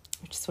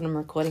which is what I'm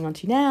recording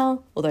onto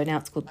now, although now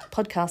it's called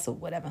podcast or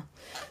whatever.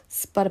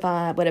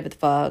 Spotify, whatever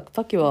the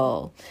fuck you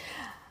all.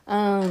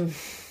 Yeah,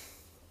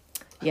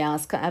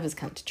 I was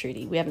kind to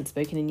Trudy. We haven't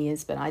spoken in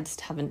years, but I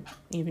just haven't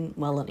even,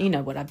 well, you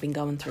know what I've been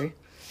going through.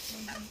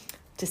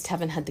 Just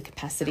haven't had the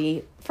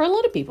capacity for a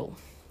lot of people.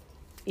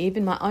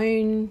 Even my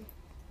own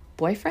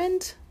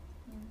boyfriend,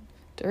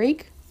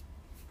 Derek,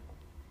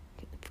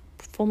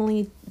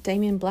 formerly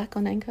Damien Black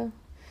on Anchor.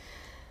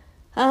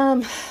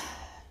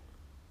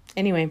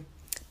 Anyway,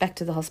 back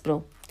to the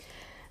hospital.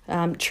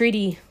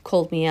 Trudy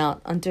called me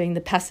out on doing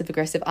the passive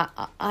aggressive.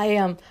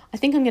 I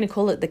think I'm going to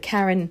call it the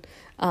Karen,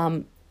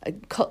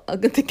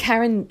 the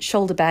Karen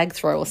shoulder bag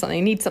throw or something.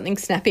 I need something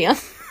snappier.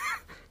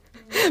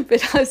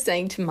 But I was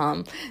saying to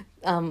Mum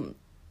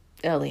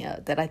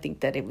earlier that I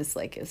think that it was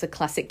a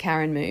classic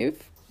Karen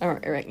move,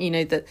 or you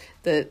know,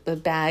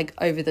 the bag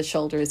over the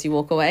shoulder as you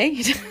walk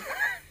away.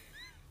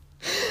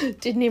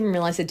 Didn't even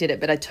realize I did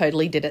it, but I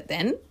totally did it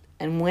then.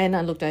 And when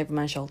I looked over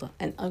my shoulder,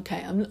 and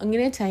okay, I'm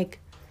going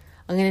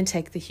to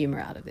take the humor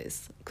out of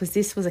this because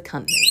this was a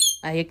cunt move.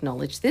 I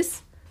acknowledge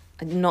this.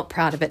 I'm not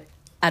proud of it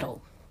at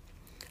all.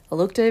 I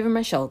looked over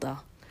my shoulder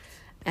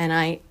and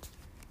I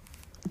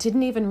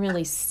didn't even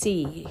really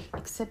see,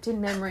 except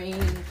in memory.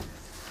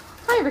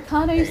 Hi,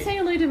 Ricardo. Hey. Say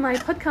hello to my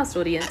podcast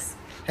audience.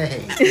 Hey.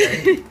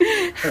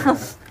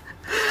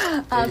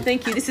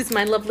 Thank you. This is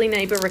my lovely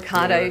neighbour,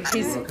 Ricardo.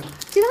 Did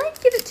I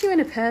give it to you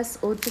in a purse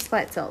or just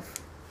by itself?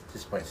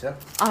 Just by itself.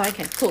 Oh,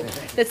 okay, cool.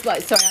 That's why.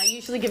 Sorry, I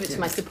usually give it to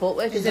my support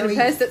workers in a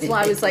purse. That's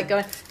why I was like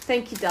going,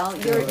 thank you,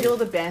 darling. You're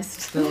the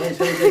best.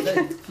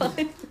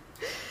 Fine.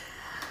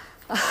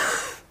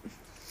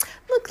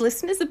 Look,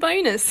 listeners, a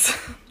bonus.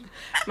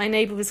 My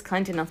neighbour was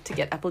kind enough to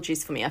get apple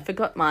juice for me. I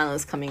forgot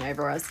Mila's coming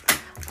over us.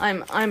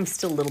 I'm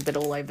still a little bit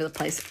all over the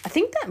place. I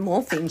think that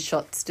morphine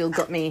shot still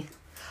got me.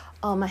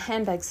 Oh, my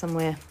handbag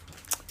somewhere.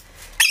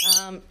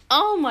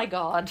 Oh my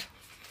God.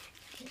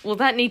 Will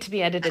that need to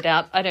be edited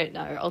out? I don't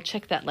know. I'll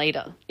check that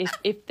later.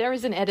 If there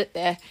is an edit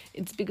there,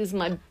 it's because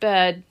my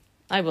bird.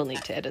 I will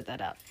need to edit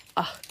that out.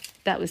 Oh,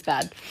 that was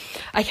bad.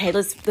 Okay,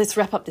 let's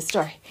wrap up the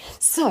story.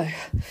 So,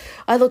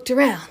 I looked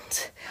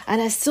around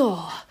and I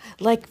saw,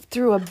 like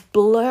through a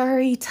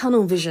blurry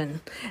tunnel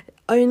vision,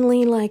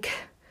 only like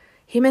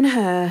him and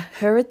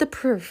her at the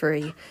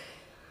periphery,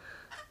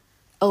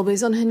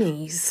 elbows on her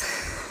knees,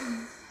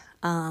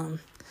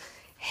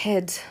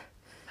 head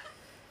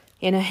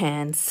in her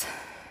hands.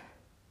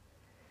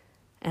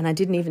 And I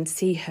didn't even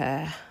see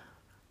her.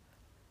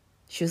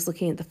 She was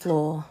looking at the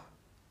floor.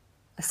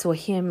 I saw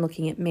him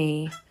looking at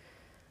me,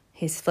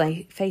 his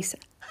face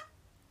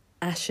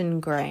ashen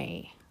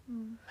grey,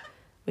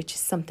 which is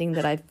something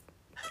that I've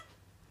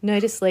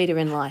noticed later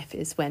in life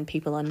is when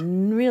people are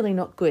really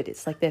not good.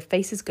 It's like their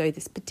faces go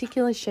this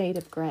particular shade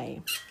of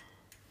grey.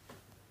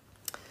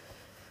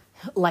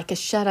 Like a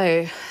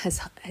shadow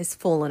has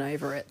fallen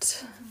over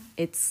it.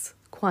 It's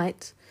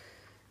quite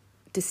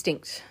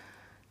distinct.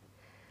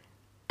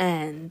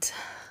 And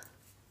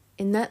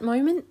in that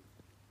moment,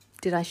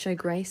 did I show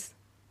grace?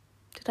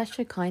 Did I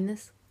show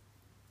kindness?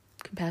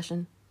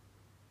 Compassion?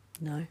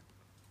 No.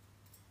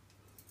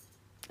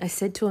 I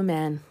said to a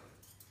man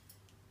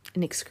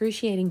in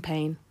excruciating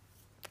pain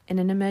in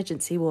an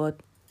emergency ward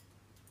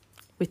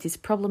with his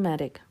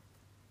problematic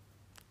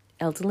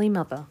elderly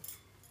mother,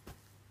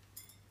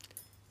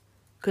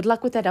 good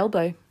luck with that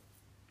elbow.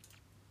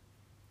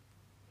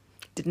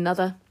 Did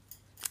another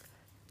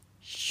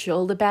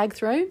shoulder bag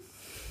throw.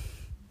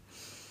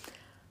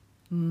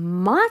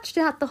 Marched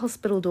out the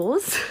hospital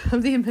doors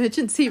of the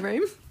emergency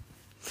room.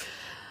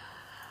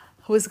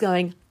 Was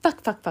going,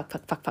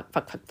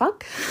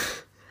 fuck.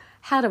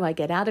 How do I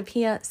get out of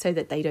here so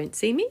that they don't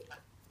see me?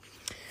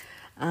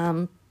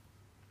 I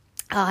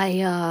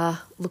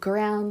look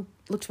around,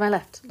 look to my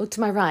left, look to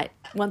my right.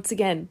 Once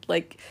again,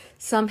 like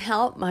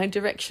somehow my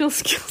directional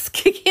skills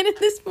kick in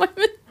this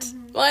moment.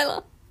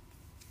 Mila.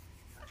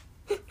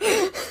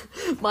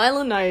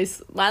 Mila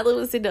knows.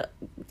 Mila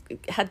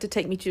had to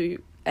take me to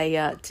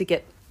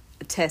get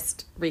a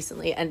test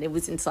recently, and it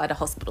was inside a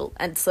hospital,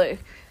 and so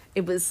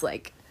it was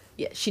like,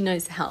 yeah, she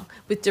knows how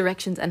with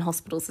directions and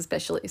hospitals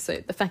especially.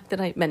 So the fact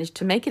that I managed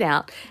to make it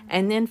out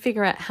and then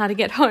figure out how to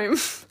get home.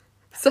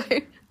 So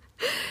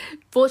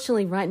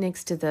fortunately, right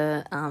next to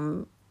the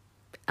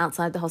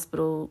outside the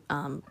hospital,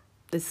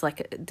 there's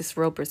like this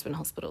Royal Brisbane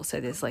Hospital,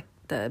 so there's like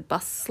the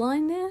bus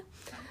line there.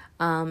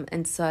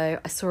 And so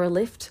I saw a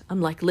lift.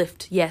 I'm like,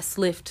 lift, yes,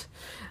 lift.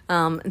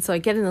 And so I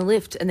get in the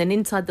lift, and then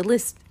inside the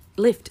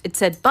lift, it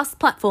said bus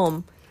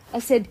platform. I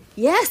said,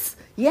 yes,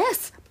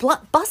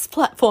 bus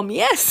platform,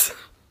 yes.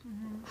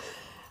 Mm-hmm.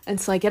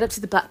 And so I get up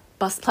to the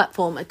bus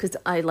platform because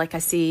I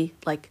see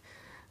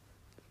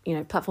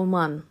platform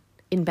 1,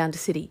 inbound to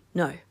city.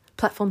 No.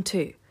 Platform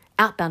 2,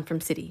 outbound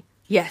from city.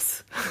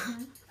 Yes.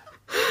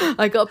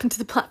 Mm-hmm. I go up into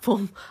the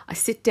platform. I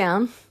sit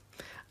down.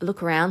 I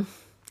look around.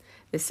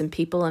 There's some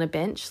people on a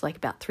bench, like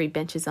about 3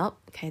 benches up.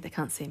 Okay, they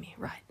can't see me.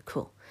 Right,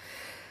 cool.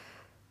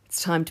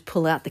 It's time to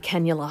pull out the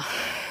cannula.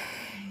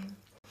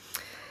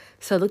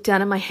 So I look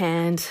down at my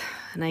hand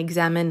and I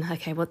examine,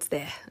 okay, what's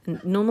there?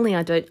 And normally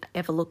I don't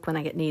ever look when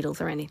I get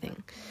needles or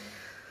anything.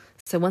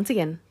 So once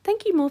again,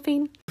 thank you,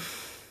 morphine.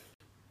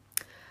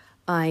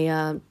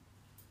 I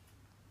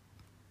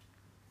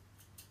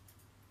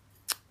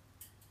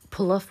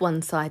pull off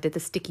one side of the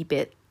sticky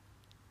bit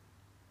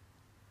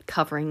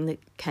covering the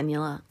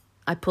cannula.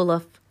 I pull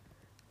off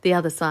the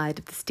other side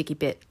of the sticky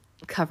bit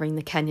covering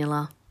the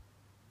cannula.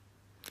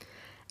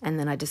 And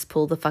then I just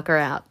pull the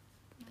fucker out.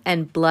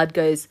 And blood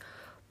goes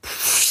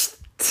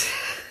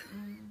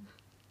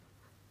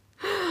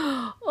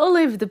all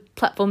over the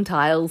platform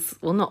tiles.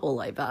 Well, not all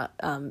over.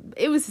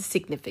 It was a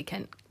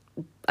significant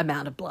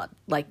amount of blood.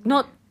 Like,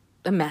 not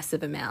a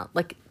massive amount.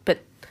 But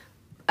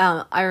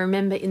I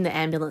remember in the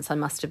ambulance I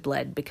must have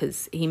bled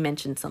because he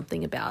mentioned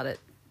something about it.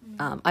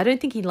 I don't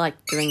think he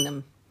liked doing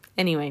them.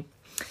 Anyway,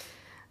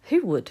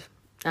 who would?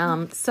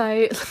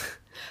 So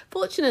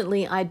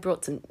fortunately I'd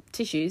brought some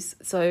tissues.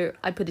 So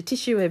I put a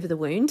tissue over the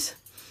wound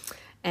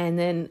and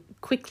then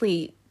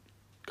quickly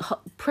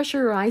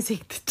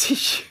pressurizing the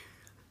tissue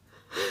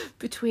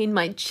between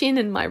my chin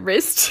and my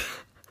wrist,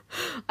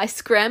 I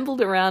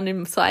scrambled around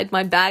inside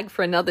my bag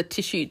for another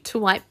tissue to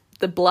wipe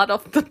the blood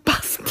off the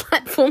bus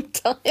platform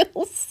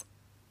tiles.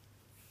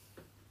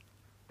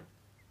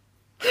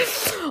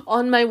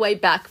 On my way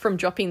back from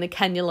dropping the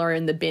cannula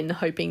in the bin,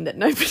 hoping that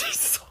nobody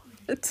saw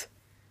it.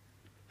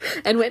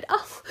 And went,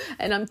 oh,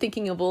 and I'm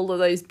thinking of all of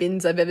those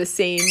bins I've ever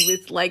seen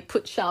with like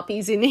put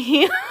Sharpies in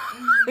here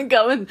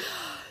going,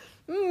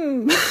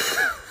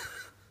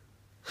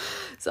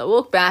 So I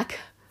walk back,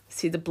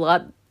 see the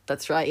blood.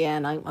 That's right. Yeah.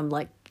 And I'm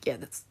like,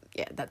 that's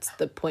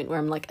the point where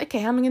I'm like, okay,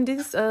 how am I going to do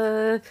this?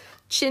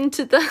 Chin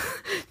to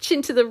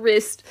the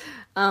wrist.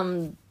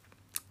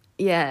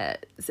 Yeah.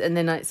 And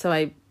then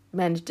I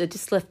managed, I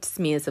just left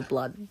smears of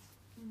blood.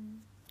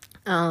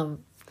 And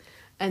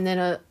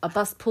then a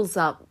bus pulls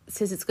up,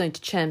 says it's going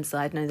to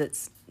Chermside. No,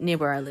 that's near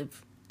where I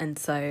live. And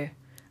so I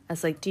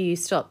was like, do you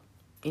stop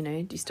at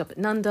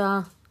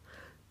Nunda?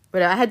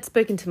 But I had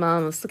spoken to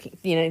Mum. I was looking,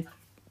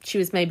 she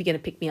was maybe going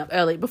to pick me up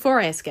early before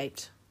I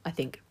escaped, I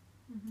think.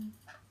 Mm-hmm.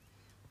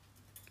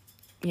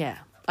 Yeah,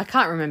 I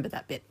can't remember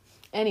that bit.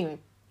 Anyway.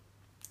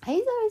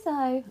 Hey,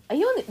 Zozo. Are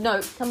you on the... No,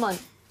 come on.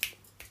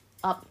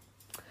 Up.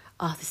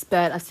 Oh, this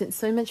bird. I've spent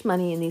so much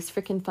money in these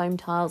freaking foam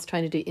tiles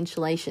trying to do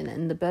insulation,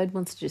 and the bird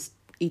wants to just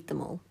eat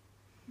them all.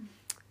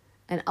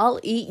 And I'll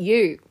eat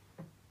you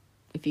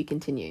if you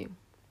continue.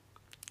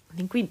 I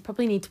think we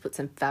probably need to put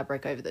some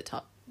fabric over the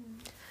top.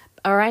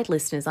 All right,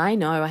 listeners, I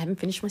know I haven't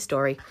finished my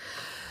story.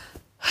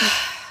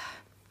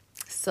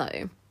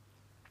 So,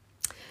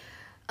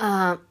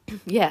 so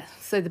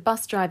the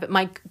bus driver,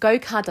 my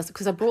go-kart doesn't,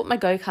 because I brought my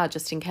go-kart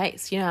just in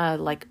case. I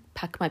like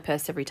pack my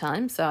purse every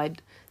time. So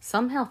I'd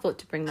somehow thought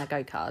to bring my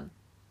go-kart.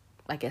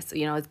 I guess,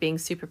 I was being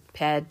super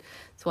prepared.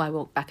 So I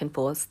walked back and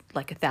forth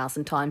like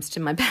 1,000 times to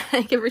my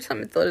bag every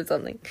time I thought of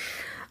something.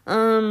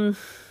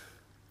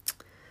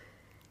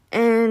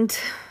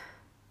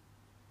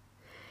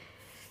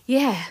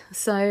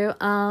 So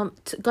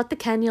got the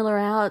cannula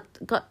out,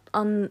 got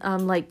on,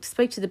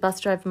 spoke to the bus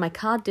driver. My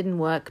card didn't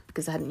work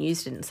because I hadn't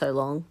used it in so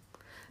long.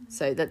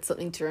 So that's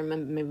something to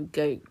remember. Maybe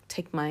go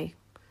take my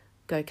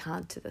Go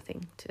card to the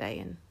thing today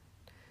and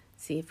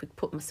see if we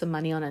put some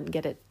money on it and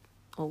get it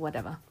or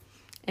whatever.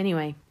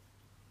 Anyway,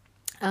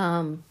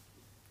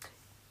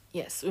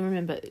 yes, we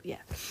remember,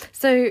 yeah.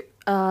 So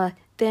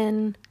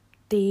then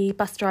the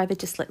bus driver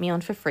just let me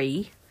on for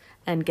free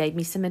and gave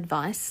me some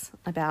advice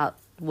about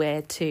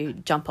where to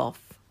jump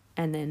off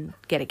and then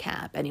get a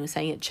cab. And he was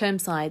saying at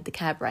Chermside, the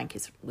cab rank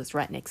was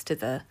right next to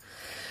the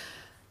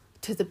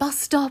bus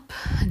stop,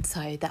 and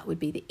so that would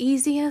be the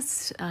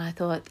easiest. I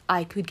thought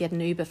I could get an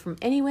Uber from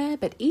anywhere,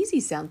 but easy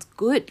sounds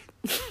good.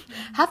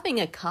 Having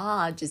a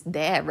car just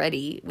there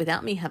ready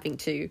without me having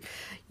to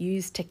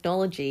use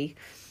technology,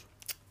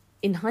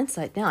 in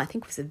hindsight now, I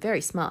think was a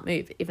very smart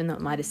move, even though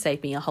it might have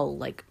saved me a whole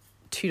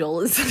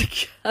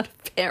 $2 a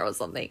fare or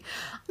something.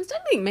 I was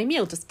thinking maybe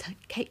I'll just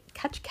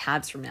catch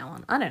cabs from now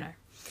on. I don't know.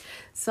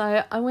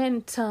 So I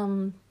went,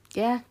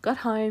 got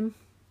home.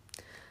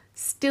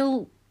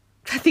 Still,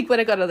 I think when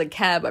I got out of the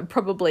cab, I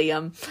probably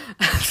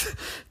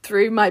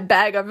threw my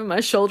bag over my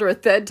shoulder a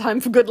third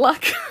time for good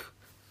luck.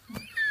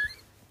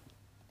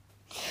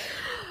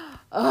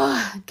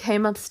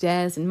 Came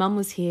upstairs and Mum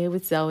was here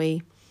with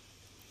Zoe.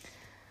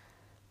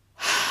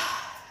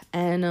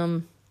 And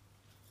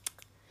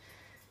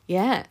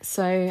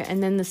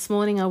and then this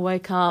morning I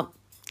woke up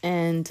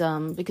and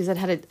because I'd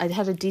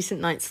had a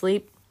decent night's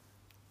sleep,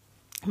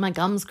 my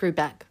gums grew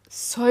back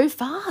so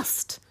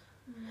fast.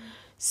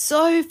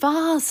 So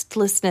fast,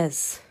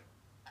 listeners.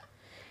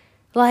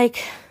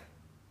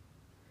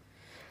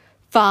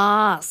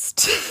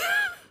 Fast.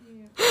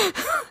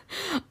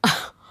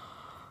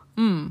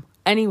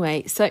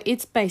 Anyway, so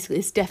it's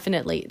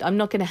definitely, I'm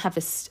not going to have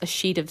a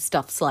sheet of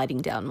stuff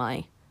sliding down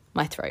my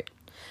throat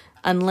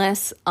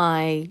unless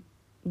I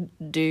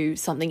do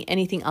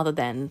anything other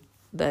than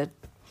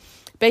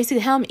basically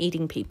how I'm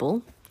eating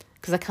people,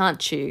 because I can't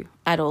chew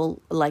at all,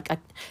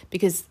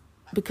 because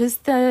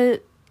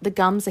the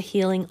gums are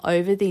healing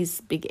over these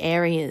big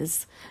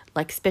areas,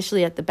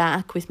 especially at the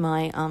back with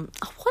my, what am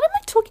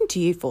I talking to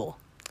you for?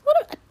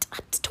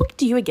 I'm talking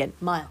to you again,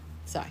 Maya.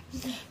 Sorry.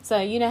 So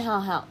you know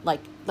how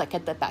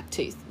at the back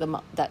tooth,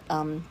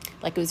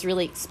 it was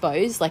really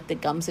exposed, the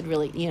gums had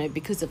really,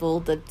 because of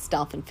all the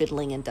stuff and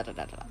fiddling and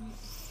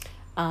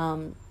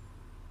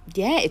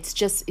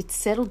it's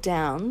settled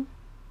down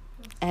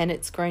and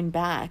it's grown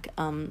back.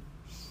 And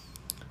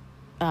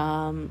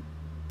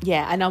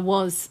I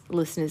was,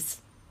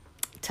 listeners,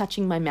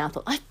 touching my mouth.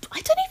 I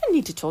don't even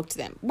need to talk to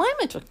them. Why am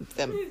I talking to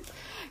them?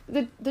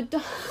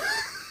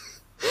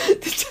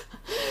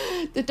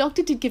 The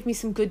doctor did give me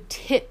some good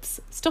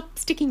tips. Stop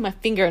sticking my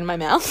finger in my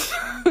mouth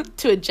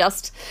to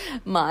adjust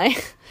my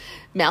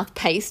mouth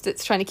paste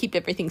that's trying to keep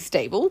everything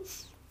stable.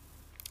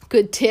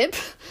 Good tip.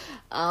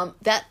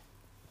 That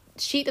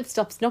sheet of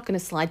stuff's not going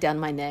to slide down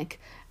my neck.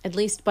 At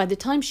least by the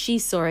time she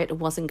saw it, it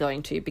wasn't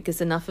going to,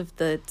 because enough of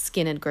the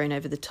skin had grown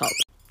over the top.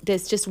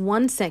 There's just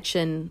one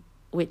section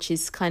which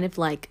is kind of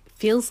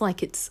feels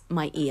like it's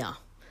my ear,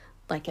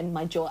 in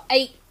my jaw.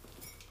 Hey!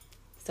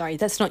 Sorry,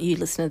 that's not you,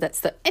 listener.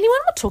 Anyway,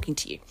 I'm not talking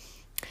to you.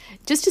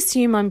 Just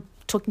assume I'm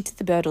talking to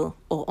the bird or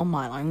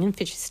Milo. I'm going to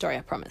finish the story,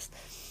 I promise.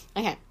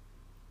 Okay.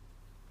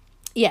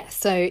 Yeah,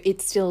 so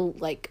it's still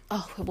like,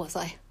 where was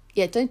I?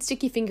 Yeah, don't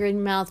stick your finger in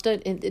your mouth.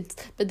 But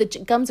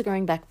the gums are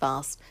growing back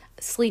fast.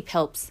 Sleep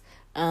helps.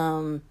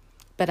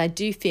 But I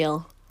do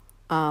feel,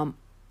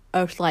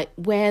 like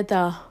where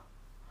the,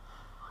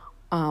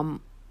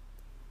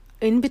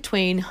 in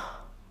between,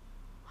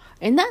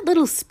 in that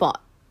little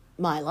spot,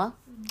 Mila,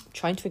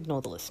 trying to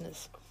ignore the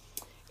listeners,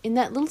 in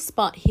that little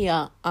spot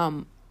here,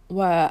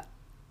 where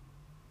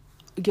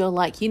you're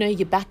like,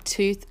 your back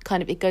tooth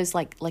kind of, it goes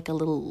like a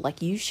little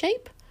like U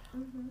shape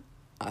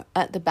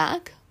at the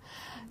back.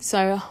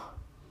 So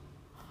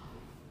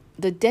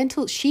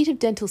the sheet of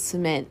dental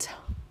cement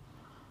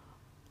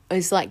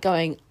is like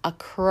going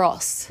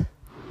across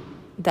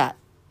the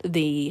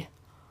dip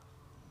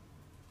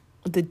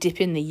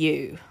in the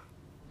U.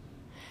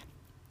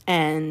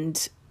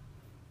 And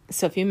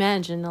so if you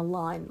imagine a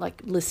line,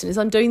 like listeners,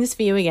 I'm doing this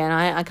for you again.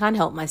 I can't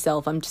help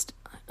myself. I'm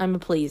a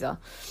pleaser.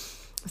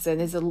 So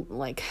there's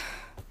you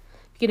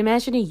can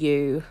imagine a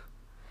U,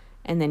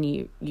 and then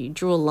you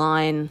draw a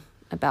line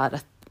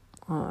about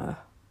I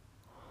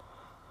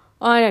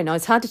don't know.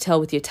 It's hard to tell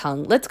with your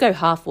tongue. Let's go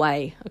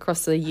halfway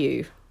across the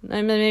U.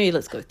 No, maybe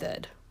let's go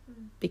third.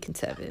 Be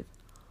conservative.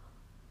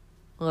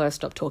 I've got to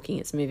stop talking.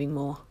 It's moving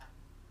more.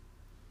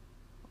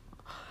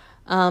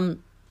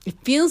 It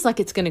feels like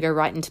it's going to go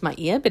right into my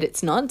ear, but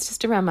it's not. It's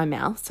just around my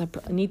mouth, so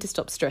I need to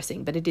stop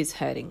stressing, but it is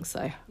hurting,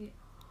 so. Yeah.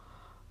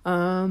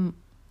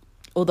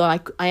 Although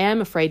I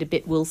am afraid a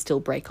bit will still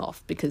break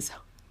off because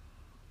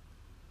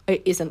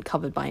it isn't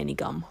covered by any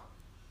gum.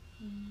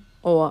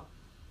 It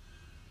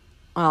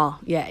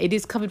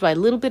is covered by a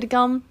little bit of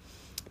gum,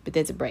 but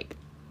there's a break.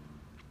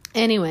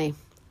 Anyway,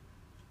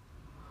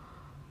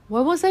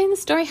 where was I in the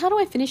story? How do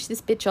I finish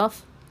this bitch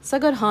off? So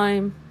I got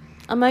home.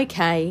 I'm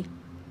okay.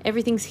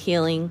 Everything's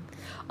healing.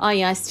 Oh,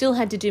 yeah, I still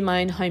had to do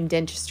my own home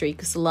dentistry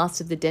because the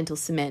last of the dental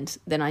cement,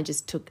 then I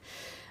just took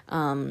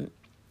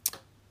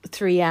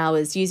 3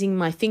 hours using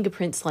my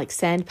fingerprints like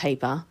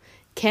sandpaper,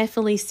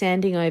 carefully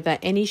sanding over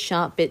any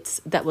sharp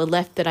bits that were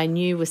left that I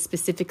knew were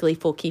specifically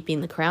for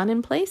keeping the crown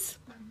in place.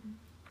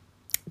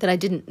 That I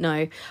didn't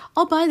know.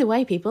 Oh, by the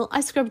way, people,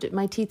 I scrubbed at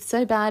my teeth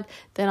so bad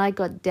that I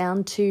got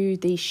down to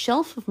the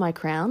shelf of my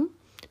crown,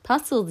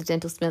 past all the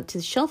dental cement to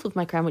the shelf of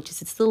my crown, which is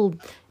this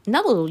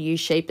another little U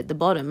shape at the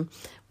bottom,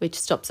 which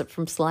stops it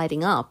from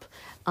sliding up.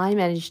 I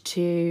managed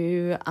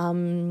to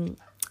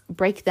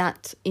break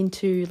that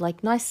into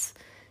like nice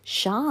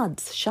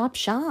shards, sharp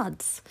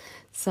shards.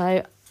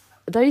 So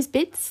those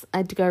bits I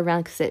had to go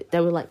around because they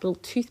were like little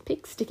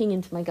toothpicks sticking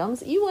into my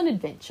gums. You want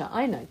adventure,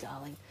 I know,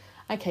 darling.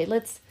 Okay,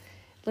 let's.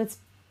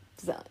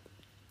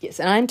 Yes,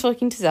 and I'm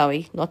talking to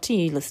Zoe, not to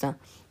you, listener.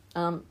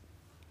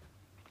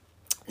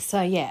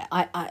 So yeah,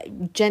 I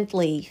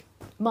gently,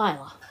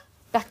 Mila,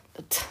 back.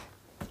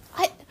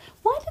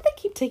 Why do they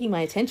keep taking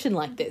my attention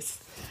like this?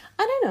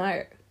 I don't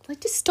know.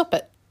 Like, just stop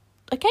it,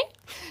 okay?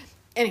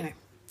 Anyway,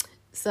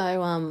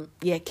 so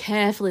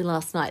carefully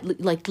last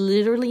night, like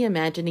literally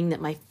imagining that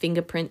my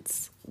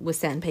fingerprints were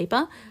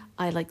sandpaper,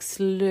 I like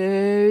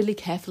slowly,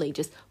 carefully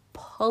just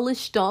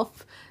polished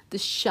off the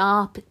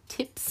sharp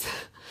tips.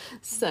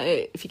 So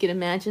if you can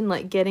imagine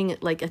like getting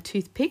it like a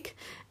toothpick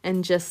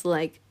and just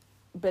like,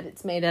 but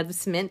it's made out of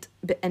cement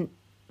and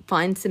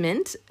fine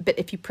cement. But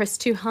if you press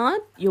too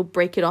hard, you'll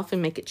break it off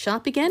and make it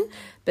sharp again.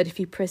 But if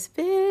you press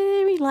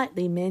very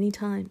lightly many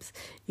times,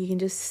 you can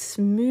just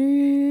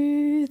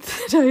smooth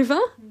it over.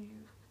 Yeah.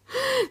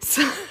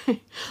 So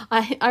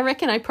I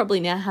reckon I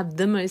probably now have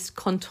the most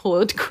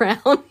contoured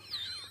crown.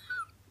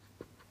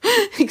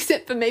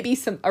 Except for maybe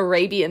some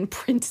Arabian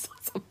prince or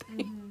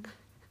something. Mm-hmm.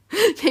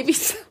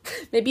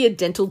 Maybe a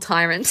dental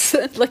tyrant,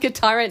 like a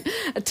tyrant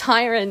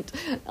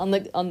on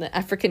the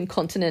African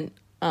continent,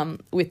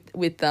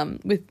 with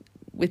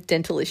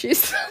dental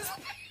issues.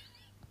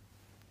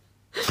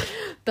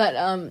 But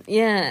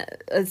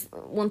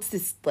once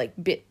this like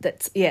bit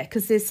that's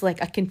because there's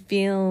like I can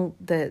feel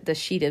the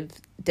sheet of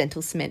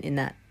dental cement in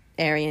that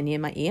area near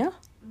my ear.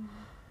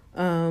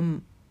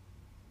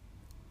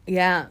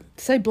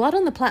 So blood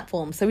on the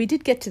platform. So we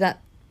did get to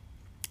that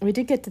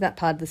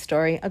part of the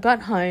story. I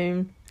got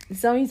home.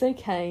 Zoe's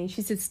okay.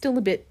 She said still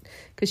a bit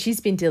because she's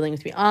been dealing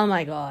with me. Oh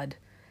my God.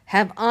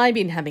 Have I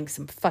been having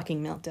some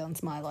fucking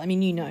meltdowns, Milo? I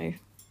mean,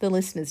 the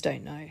listeners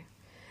don't know.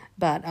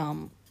 But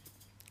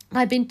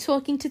I've been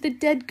talking to the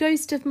dead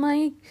ghost of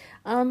my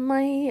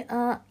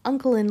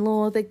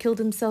uncle-in-law that killed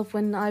himself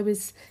when I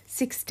was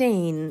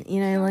 16,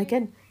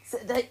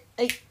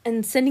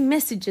 and sending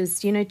messages,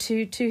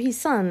 to his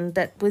son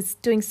that was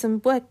doing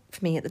some work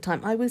for me at the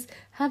time. I was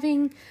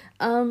having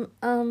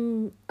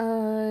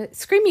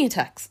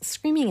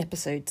screaming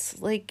episodes,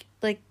 like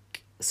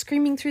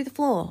screaming through the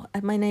floor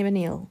at my neighbour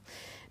Neil,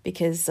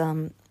 because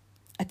I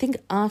think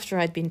after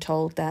I'd been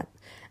told that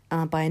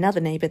by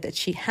another neighbour that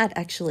she had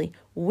actually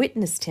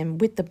witnessed him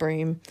with the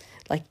broom,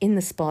 like in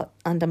the spot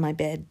under my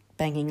bed,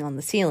 banging on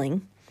the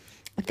ceiling.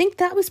 I think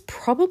that was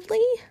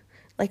probably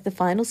like the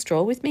final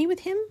straw with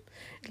him.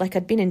 Like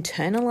I'd been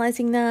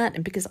internalizing that,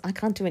 and because I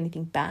can't do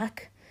anything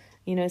back,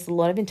 You know, it's a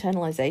lot of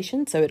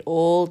internalization. So it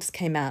all just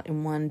came out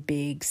in one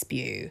big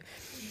spew.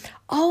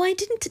 Oh,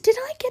 did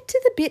I get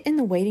to the bit in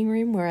the waiting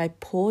room where I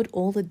poured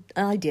all the...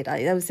 I did.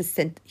 That was a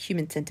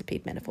human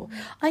centipede metaphor.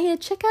 Oh, yeah,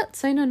 check out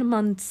Sona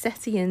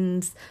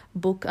Monsessian's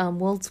book,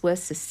 World's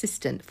Worst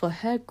Assistant, for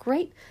her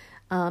great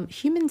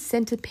human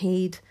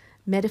centipede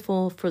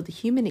metaphor for the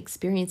human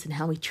experience and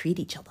how we treat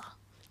each other.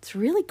 It's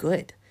really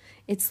good.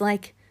 It's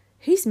like,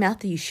 whose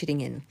mouth are you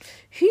shitting in?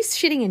 Who's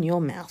shitting in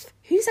your mouth?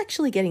 Who's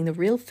actually getting the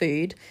real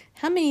food?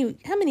 How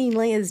many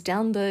layers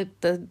down the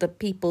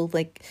people,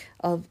 like,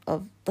 of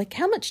like,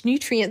 how much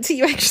nutrients are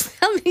you actually,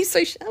 how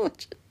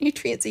much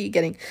nutrients are you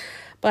getting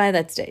by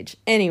that stage?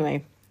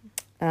 Anyway,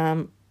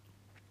 so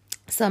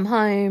I'm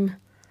home.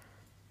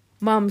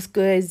 Mum's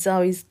good.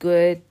 Zoe's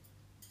good.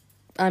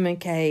 I'm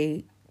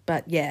okay.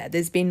 But yeah,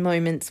 there's been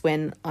moments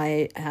when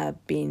I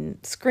have been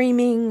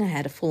screaming. I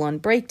had a full-on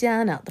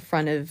breakdown out the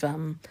front of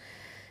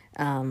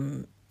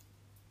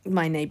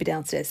my neighbour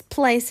downstairs'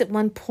 place at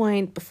one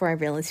point before I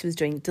realised he was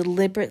doing it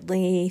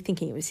deliberately,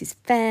 thinking it was his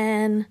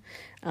fan,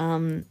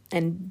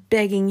 and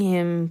begging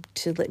him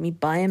to let me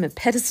buy him a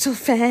pedestal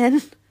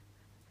fan.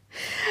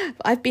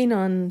 I've been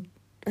on...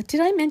 Did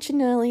I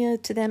mention earlier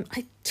to them?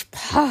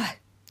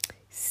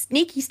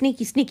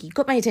 Sneaky,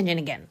 got my attention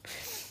again.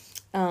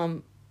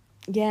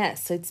 Yeah,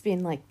 so it's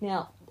been like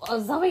now,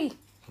 Zoe,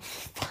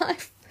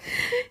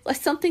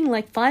 something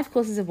like 5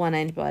 courses of one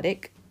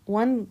antibiotic,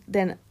 one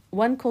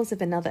course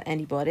of another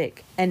antibiotic,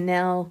 and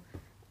now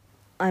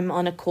I'm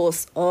on a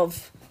course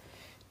of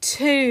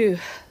 2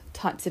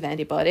 types of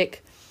antibiotic,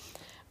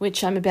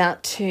 which I'm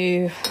about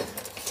to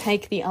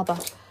take the other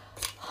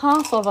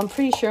half of. I'm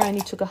pretty sure I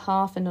only took a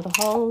half and not a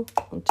whole.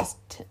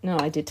 No,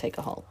 I did take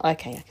a whole.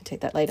 Okay, I can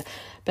take that later.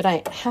 But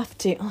I have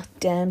to,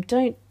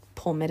 don't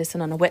pour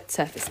medicine on a wet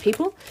surface,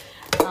 people.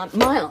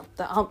 Myla,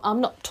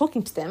 I'm not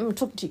talking to them, I'm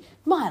talking to you.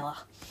 Myla,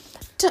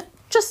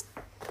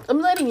 I'm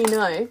letting you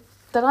know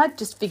that I've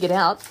just figured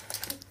out,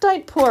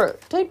 don't pour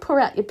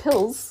out your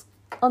pills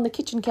on the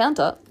kitchen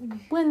counter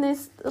when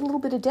there's a little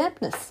bit of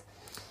dampness.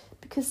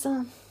 Because,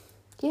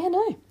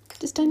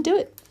 just don't do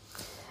it.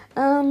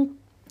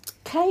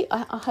 Okay,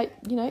 I hope,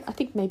 I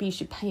think maybe you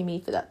should pay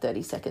me for that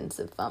 30 seconds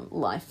of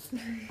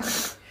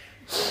life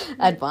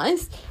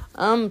advice.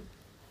 I'm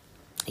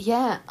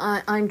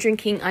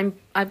drinking,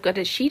 I've got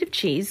a sheet of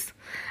cheese,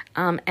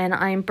 and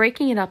I'm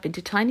breaking it up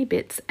into tiny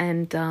bits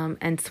and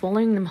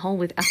swallowing them whole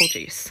with apple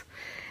juice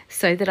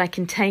so that I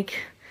can take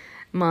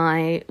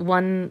my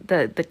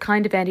the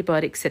kind of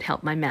antibiotics that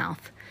help my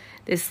mouth.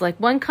 There's like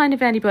one kind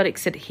of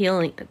antibiotics that's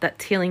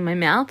healing my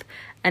mouth,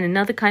 and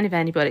another kind of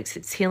antibiotics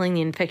that's healing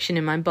the infection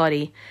in my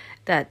body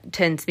that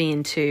turns me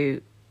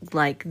into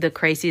like the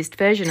craziest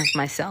version of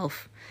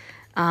myself.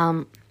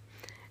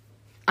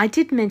 I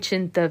did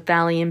mention the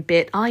Valium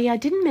bit. Oh yeah, I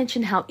didn't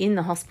mention how in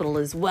the hospital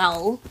as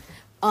well.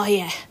 Oh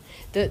yeah,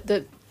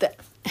 the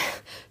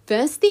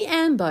first the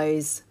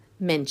Ambos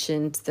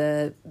mentioned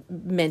the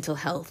mental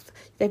health.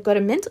 They've got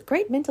a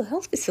great mental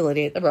health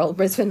facility at the Royal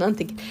Brisbane. I'm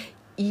thinking,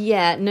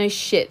 yeah, no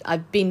shit.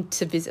 I've been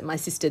to visit my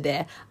sister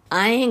there.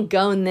 I ain't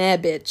going there,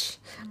 bitch.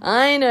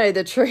 I know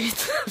the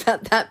truth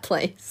about that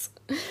place.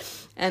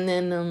 And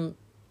then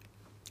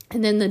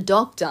the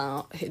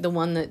doctor, the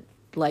one that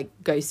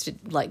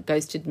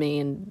ghosted me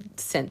and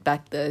sent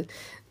back the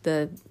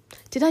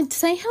did I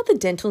say how the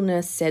dental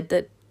nurse said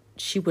that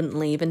she wouldn't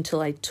leave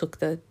until I took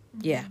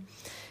yeah.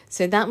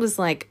 So that was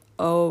like,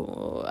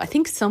 I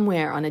think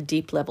somewhere on a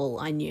deep level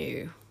I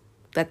knew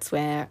that's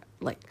where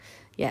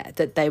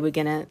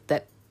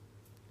that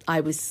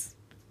I was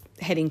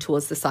heading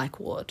towards the psych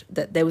ward,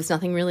 that there was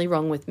nothing really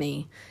wrong with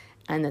me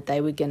and that they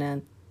were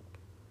gonna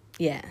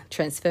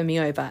transfer me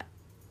over.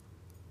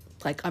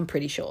 Like, I'm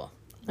pretty sure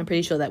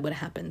that would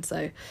have happened.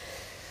 So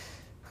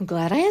I'm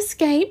glad I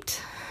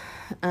escaped.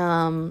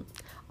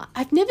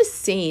 I've never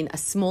seen a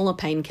smaller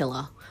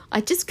painkiller.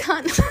 I just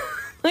can't.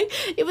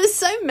 It was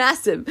so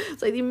massive.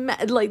 It's like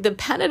the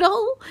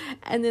Panadol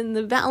and then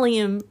the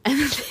Valium, and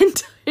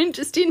then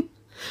just in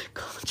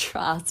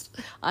contrast.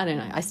 I don't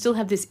know. I still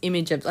have this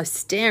image of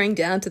staring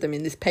down to them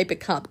in this paper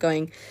cup,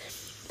 going,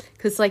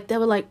 because they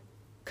were like.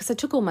 Because I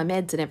took all my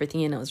meds and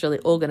everything and it was really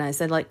organised.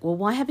 They're like, well,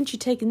 why haven't you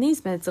taken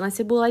these meds? And I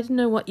said, well, I didn't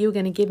know what you were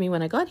going to give me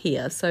when I got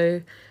here.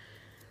 So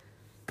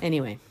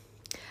anyway,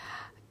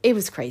 it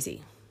was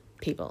crazy,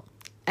 people.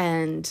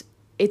 And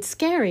it's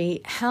scary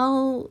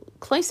how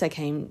close I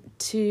came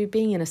to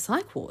being in a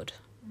psych ward.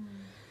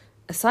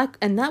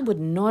 And that would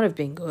not have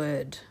been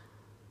good.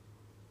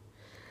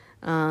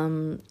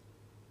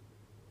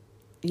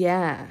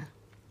 Yeah.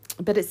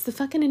 But it's the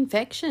fucking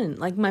infection.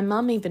 Like, my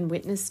mum even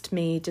witnessed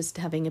me just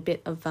having a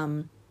bit of,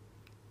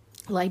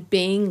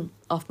 being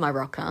off my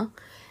rocker,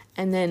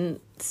 and then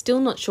still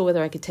not sure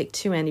whether I could take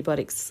 2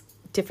 antibiotics,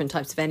 different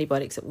types of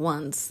antibiotics at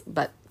once,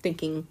 but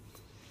thinking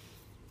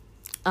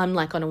I'm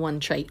like on a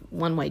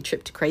one-way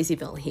trip to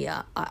Crazyville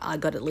here. I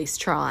got to at least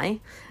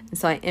try. And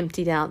so I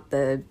emptied out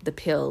the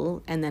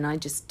pill, and then I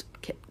just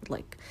kept,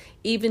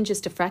 even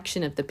just a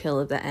fraction of the pill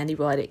of the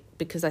antibiotic,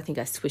 because I think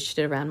I swished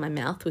it around my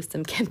mouth with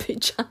some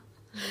kombucha.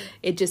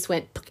 It just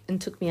went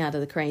and took me out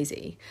of the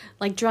crazy.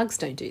 Like, drugs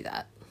don't do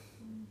that.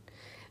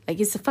 Like,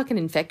 it's a fucking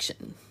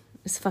infection.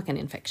 It's a fucking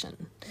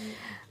infection.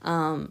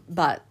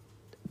 But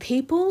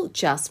people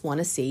just want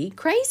to see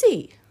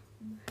crazy.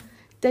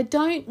 They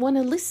don't want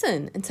to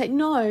listen and say,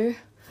 no,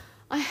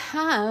 I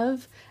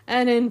have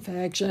an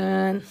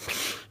infection.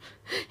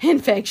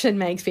 Infection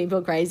makes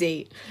people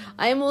crazy.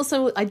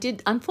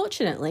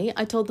 Unfortunately,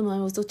 I told them I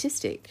was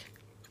autistic,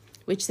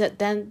 which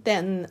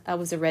then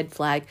was a red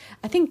flag.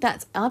 I think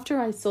that's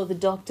after I saw the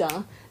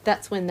doctor,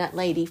 that's when that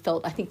lady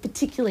felt, I think,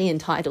 particularly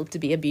entitled to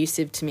be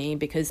abusive to me,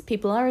 because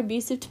people are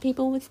abusive to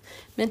people with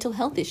mental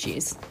health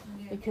issues.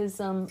 Yeah. Because,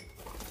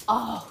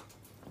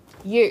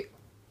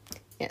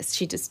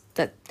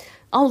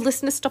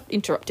 listener, stop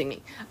interrupting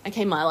me.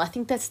 Okay, Mile, I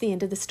think that's the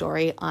end of the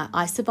story.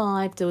 I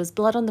survived. There was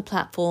blood on the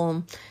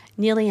platform,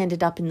 nearly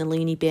ended up in the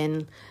loony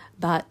bin,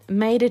 but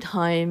made it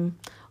home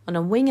on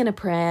a wing and a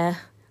prayer,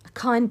 a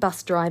kind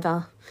bus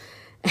driver,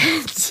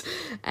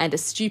 and a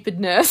stupid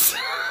nurse.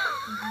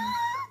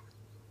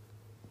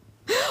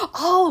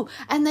 Oh,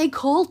 and they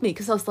called me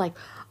because I was like,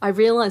 I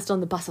realised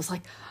on the bus,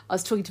 I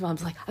was talking to Mum, I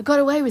was like, I got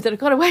away with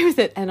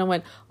it. And I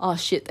went, oh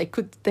shit,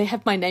 they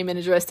have my name and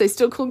address. They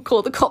still couldn't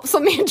call the cops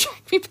on me and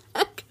drag me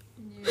back.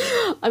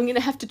 Yeah. I'm going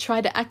to have to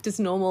try to act as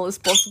normal as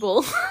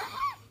possible.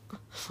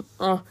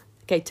 Oh,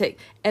 okay,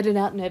 edit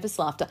out nervous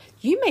laughter.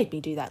 You made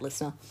me do that,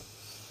 listener.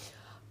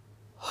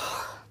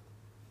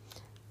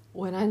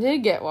 When I did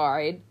get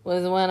worried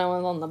was when I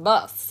was on the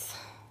bus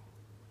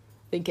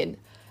thinking,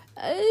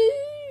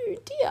 oh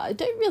dear, I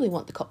don't really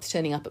want the cops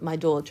turning up at my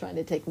door trying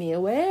to take me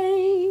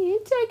away.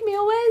 Take me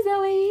away,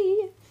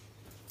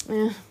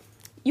 Zoe.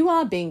 You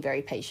are being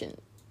very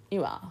patient.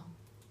 You are.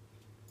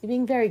 You're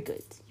being very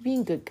good. You're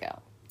being a good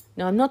girl.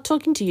 No, I'm not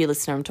talking to you,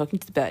 listener. I'm talking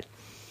to the bird.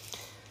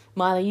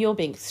 Miley, you're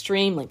being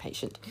extremely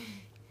patient.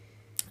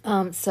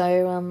 But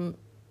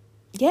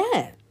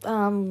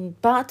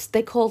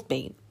they called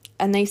me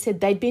and they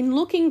said they'd been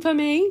looking for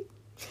me,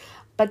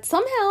 but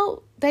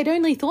somehow they'd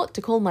only thought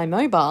to call my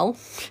mobile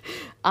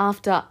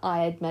after I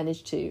had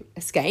managed to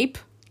escape,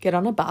 get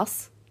on a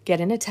bus, get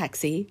in a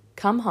taxi,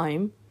 come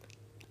home,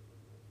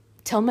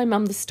 tell my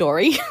mum the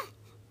story,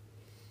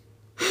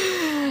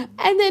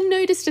 and then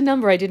noticed a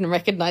number I didn't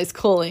recognise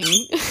calling.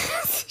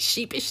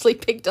 Sheepishly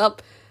picked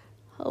up,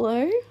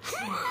 hello?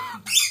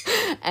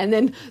 And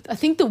then I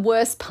think the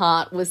worst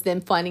part was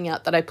them finding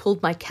out that I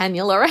pulled my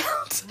cannula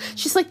out.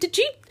 She's like, did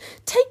you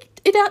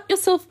take it out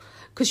yourself?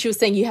 Because she was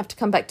saying you have to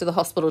come back to the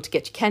hospital to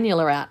get your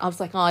cannula out. I was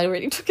like, oh, I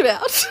already took it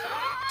out.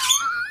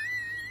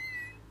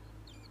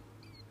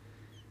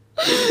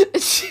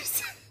 She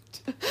said,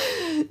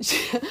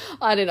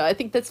 I don't know, I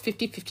think that's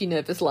 50-50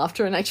 nervous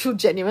laughter and actual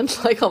genuine,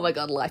 like, oh my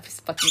God, life is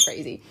fucking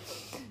crazy.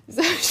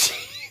 So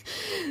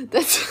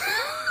that's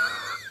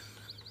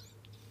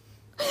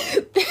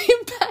the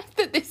impact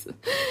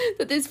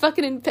that this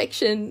fucking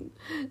infection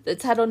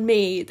that's had on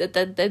me,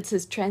 that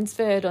has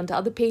transferred onto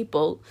other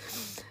people,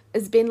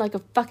 has been like a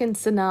fucking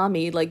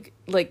tsunami.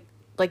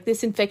 Like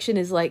this infection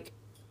is like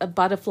a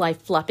butterfly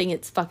flapping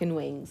its fucking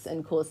wings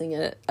and causing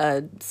a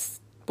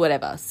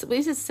whatever. So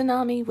is it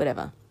tsunami?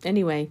 Whatever.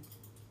 Anyway.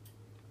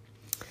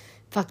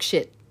 Fuck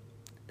shit.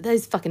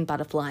 Those fucking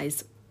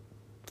butterflies.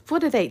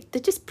 What are they?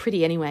 They're just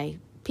pretty anyway.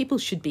 People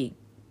should be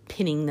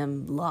pinning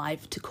them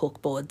live to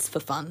corkboards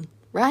for fun,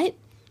 right?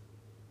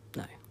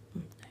 No.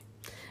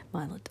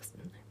 Milo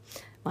doesn't.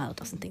 Milo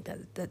doesn't think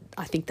that.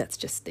 I think that's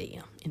just the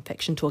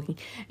infection talking.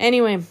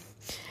 Anyway,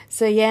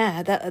 so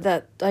yeah,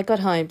 that I got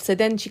home. So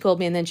then she called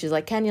me and then she's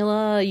like,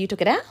 cannula, you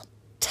took it out?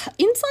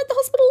 Inside the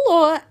hospital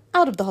or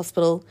out of the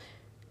hospital?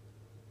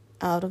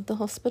 Out of the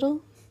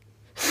hospital?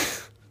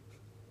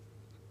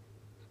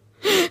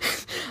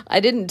 I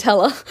didn't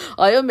tell her.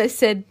 I almost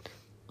said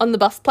on the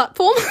bus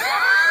platform.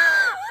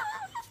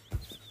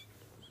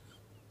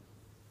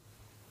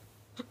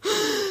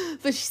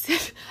 But she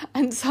said,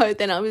 and so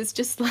then I was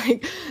just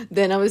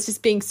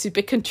being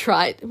super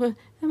contrite.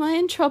 Am I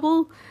in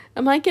trouble?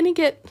 Am I going to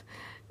get,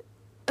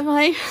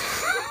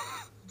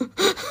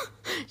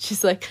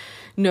 She's like,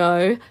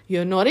 no,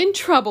 you're not in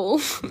trouble.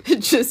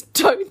 Just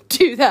don't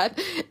do that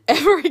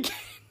ever again.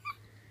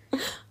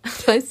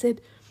 And I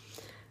said,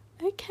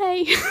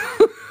 okay.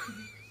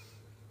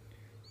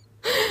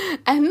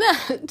 And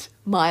that,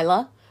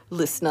 Mila,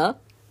 listener,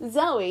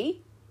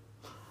 Zoe,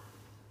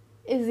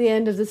 is the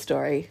end of the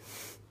story.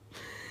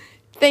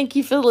 Thank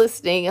you for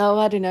listening. Oh,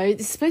 I don't know.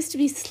 It's supposed to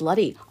be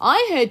slutty.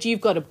 I heard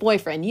you've got a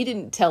boyfriend. You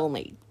didn't tell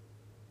me.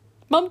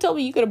 Mum told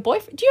me you got a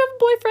boyfriend. Do you have a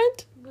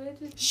boyfriend?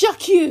 Jacques.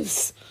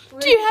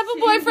 Do you have a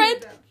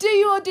boyfriend? Do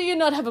you or do you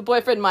not have a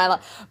boyfriend, Mila?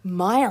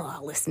 Mila,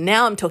 listen,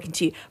 now I'm talking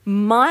to you.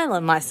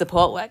 Mila, my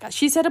support worker.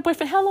 She's had a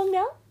boyfriend. How long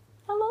now?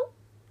 How long?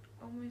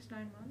 Almost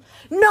 9 months.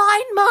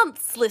 9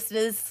 months,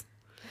 listeners.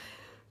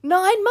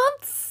 9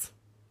 months.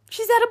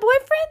 She's had a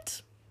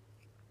boyfriend.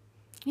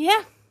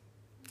 Yeah.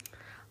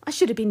 I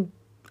should have been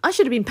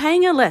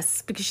paying her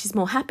less because she's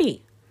more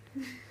happy.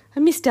 I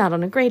missed out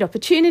on a great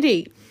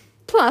opportunity.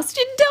 Plus,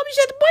 she didn't tell me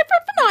she had a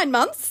boyfriend for 9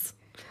 months.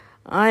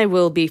 I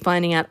will be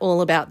finding out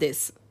all about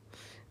this.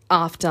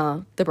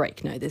 after the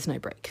break. No, there's no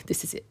break.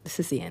 This is it. This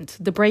is the end.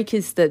 The break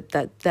is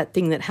that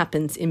thing that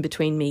happens in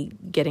between me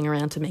getting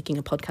around to making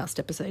a podcast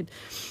episode.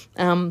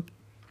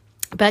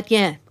 But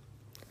yeah,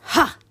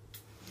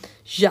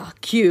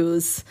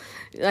 j'accuse.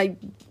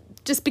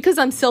 Just because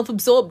I'm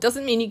self-absorbed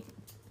doesn't mean you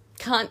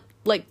can't,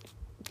 like,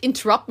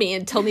 interrupt me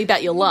and tell me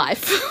about your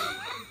life.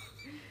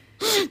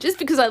 Just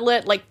because I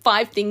learnt, like,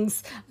 5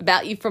 things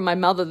about you from my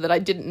mother that I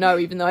didn't know,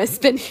 even though I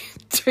spend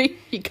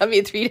you come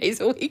here 3 days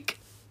a week.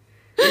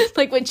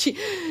 Like,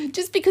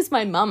 just because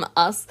my mum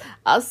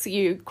asks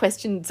you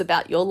questions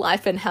about your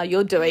life and how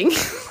you're doing,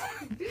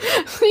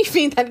 what do you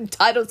mean that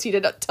entitles you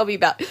to not tell me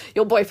about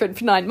your boyfriend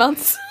for 9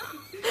 months?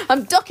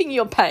 I'm docking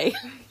your pay.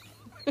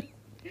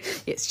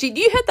 Yes,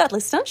 you heard that,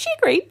 listener. She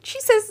agreed. She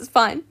says it's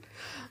fine.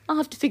 I'll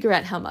have to figure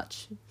out how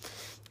much.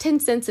 10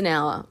 cents an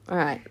hour. All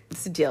right,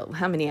 it's a deal.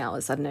 How many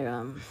hours? I don't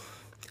know.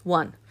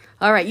 1.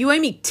 All right, you owe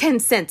me 10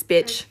 cents,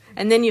 bitch.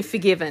 And then you're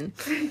forgiven.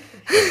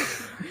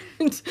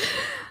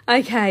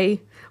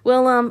 Okay.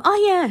 Well,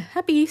 oh yeah,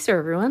 happy Easter,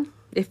 everyone.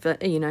 If,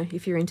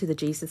 if you're into the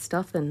Jesus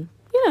stuff and,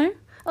 and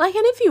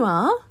if you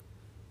are,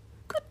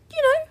 good,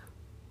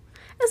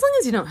 as long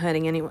as you're not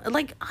hurting anyone.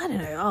 Like, I don't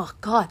know. Oh,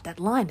 God, that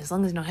line, as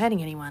long as you're not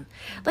hurting anyone.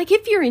 Like,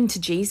 if you're into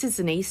Jesus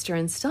and Easter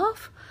and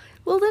stuff,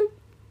 well, then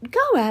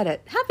go at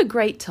it. Have a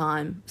great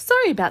time.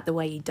 Sorry about the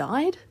way he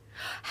died.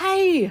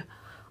 Hey,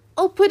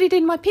 I'll put it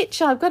in my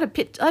picture. I've got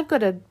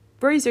a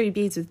rosary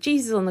beads with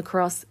Jesus on the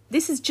cross.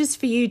 This is just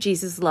for you,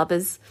 Jesus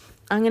lovers.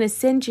 I'm going to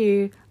send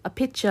you a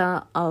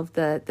picture of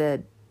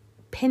the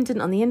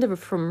pendant on the end of it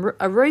from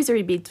a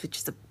rosary beads, which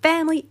is a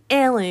family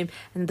heirloom.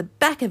 And the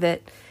back of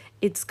it,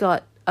 it's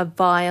got a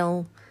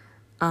vial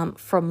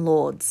from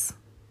Lourdes,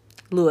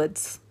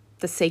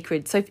 the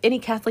sacred. So if any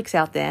Catholics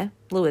out there,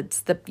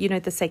 Lourdes, the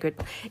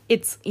sacred,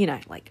 it's,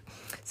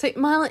 so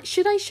Marla,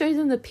 should I show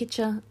them the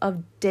picture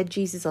of dead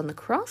Jesus on the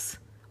cross,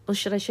 or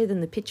should I show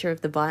them the picture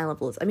of the vial of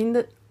Lourdes? I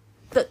mean,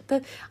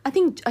 I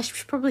think I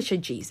should probably show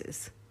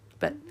Jesus,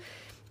 but,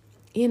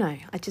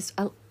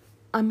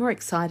 I'm more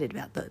excited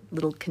about the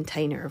little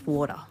container of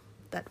water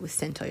that was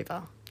sent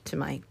over to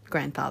my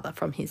grandfather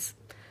from his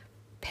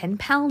pen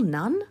pal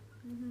nun.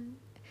 Mm-hmm.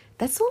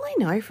 That's all I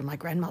know from my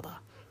grandmother,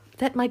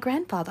 that my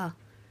grandfather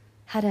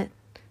had a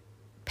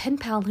pen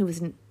pal who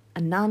was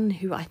a nun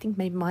who I think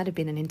might have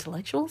been an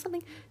intellectual or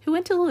something, who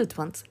went to Lourdes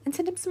once and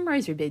sent him some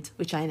rosary beads,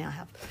 which I now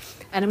have.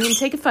 And I'm going to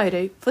take a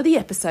photo for the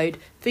episode.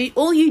 For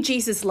all you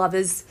Jesus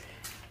lovers,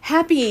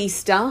 happy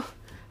Easter.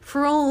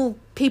 For all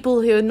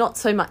people who are not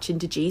so much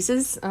into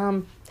Jesus,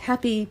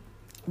 happy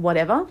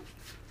whatever.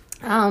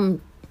 And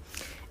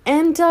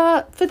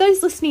for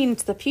those listening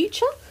into the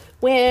future,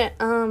 where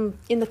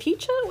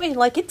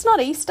it's not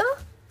Easter.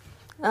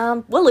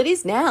 Well, it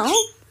is now.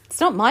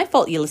 It's not my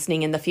fault you're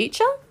listening in the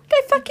future.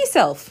 Go fuck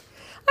yourself.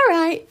 All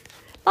right.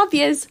 Love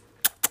yous.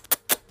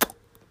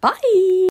 Bye.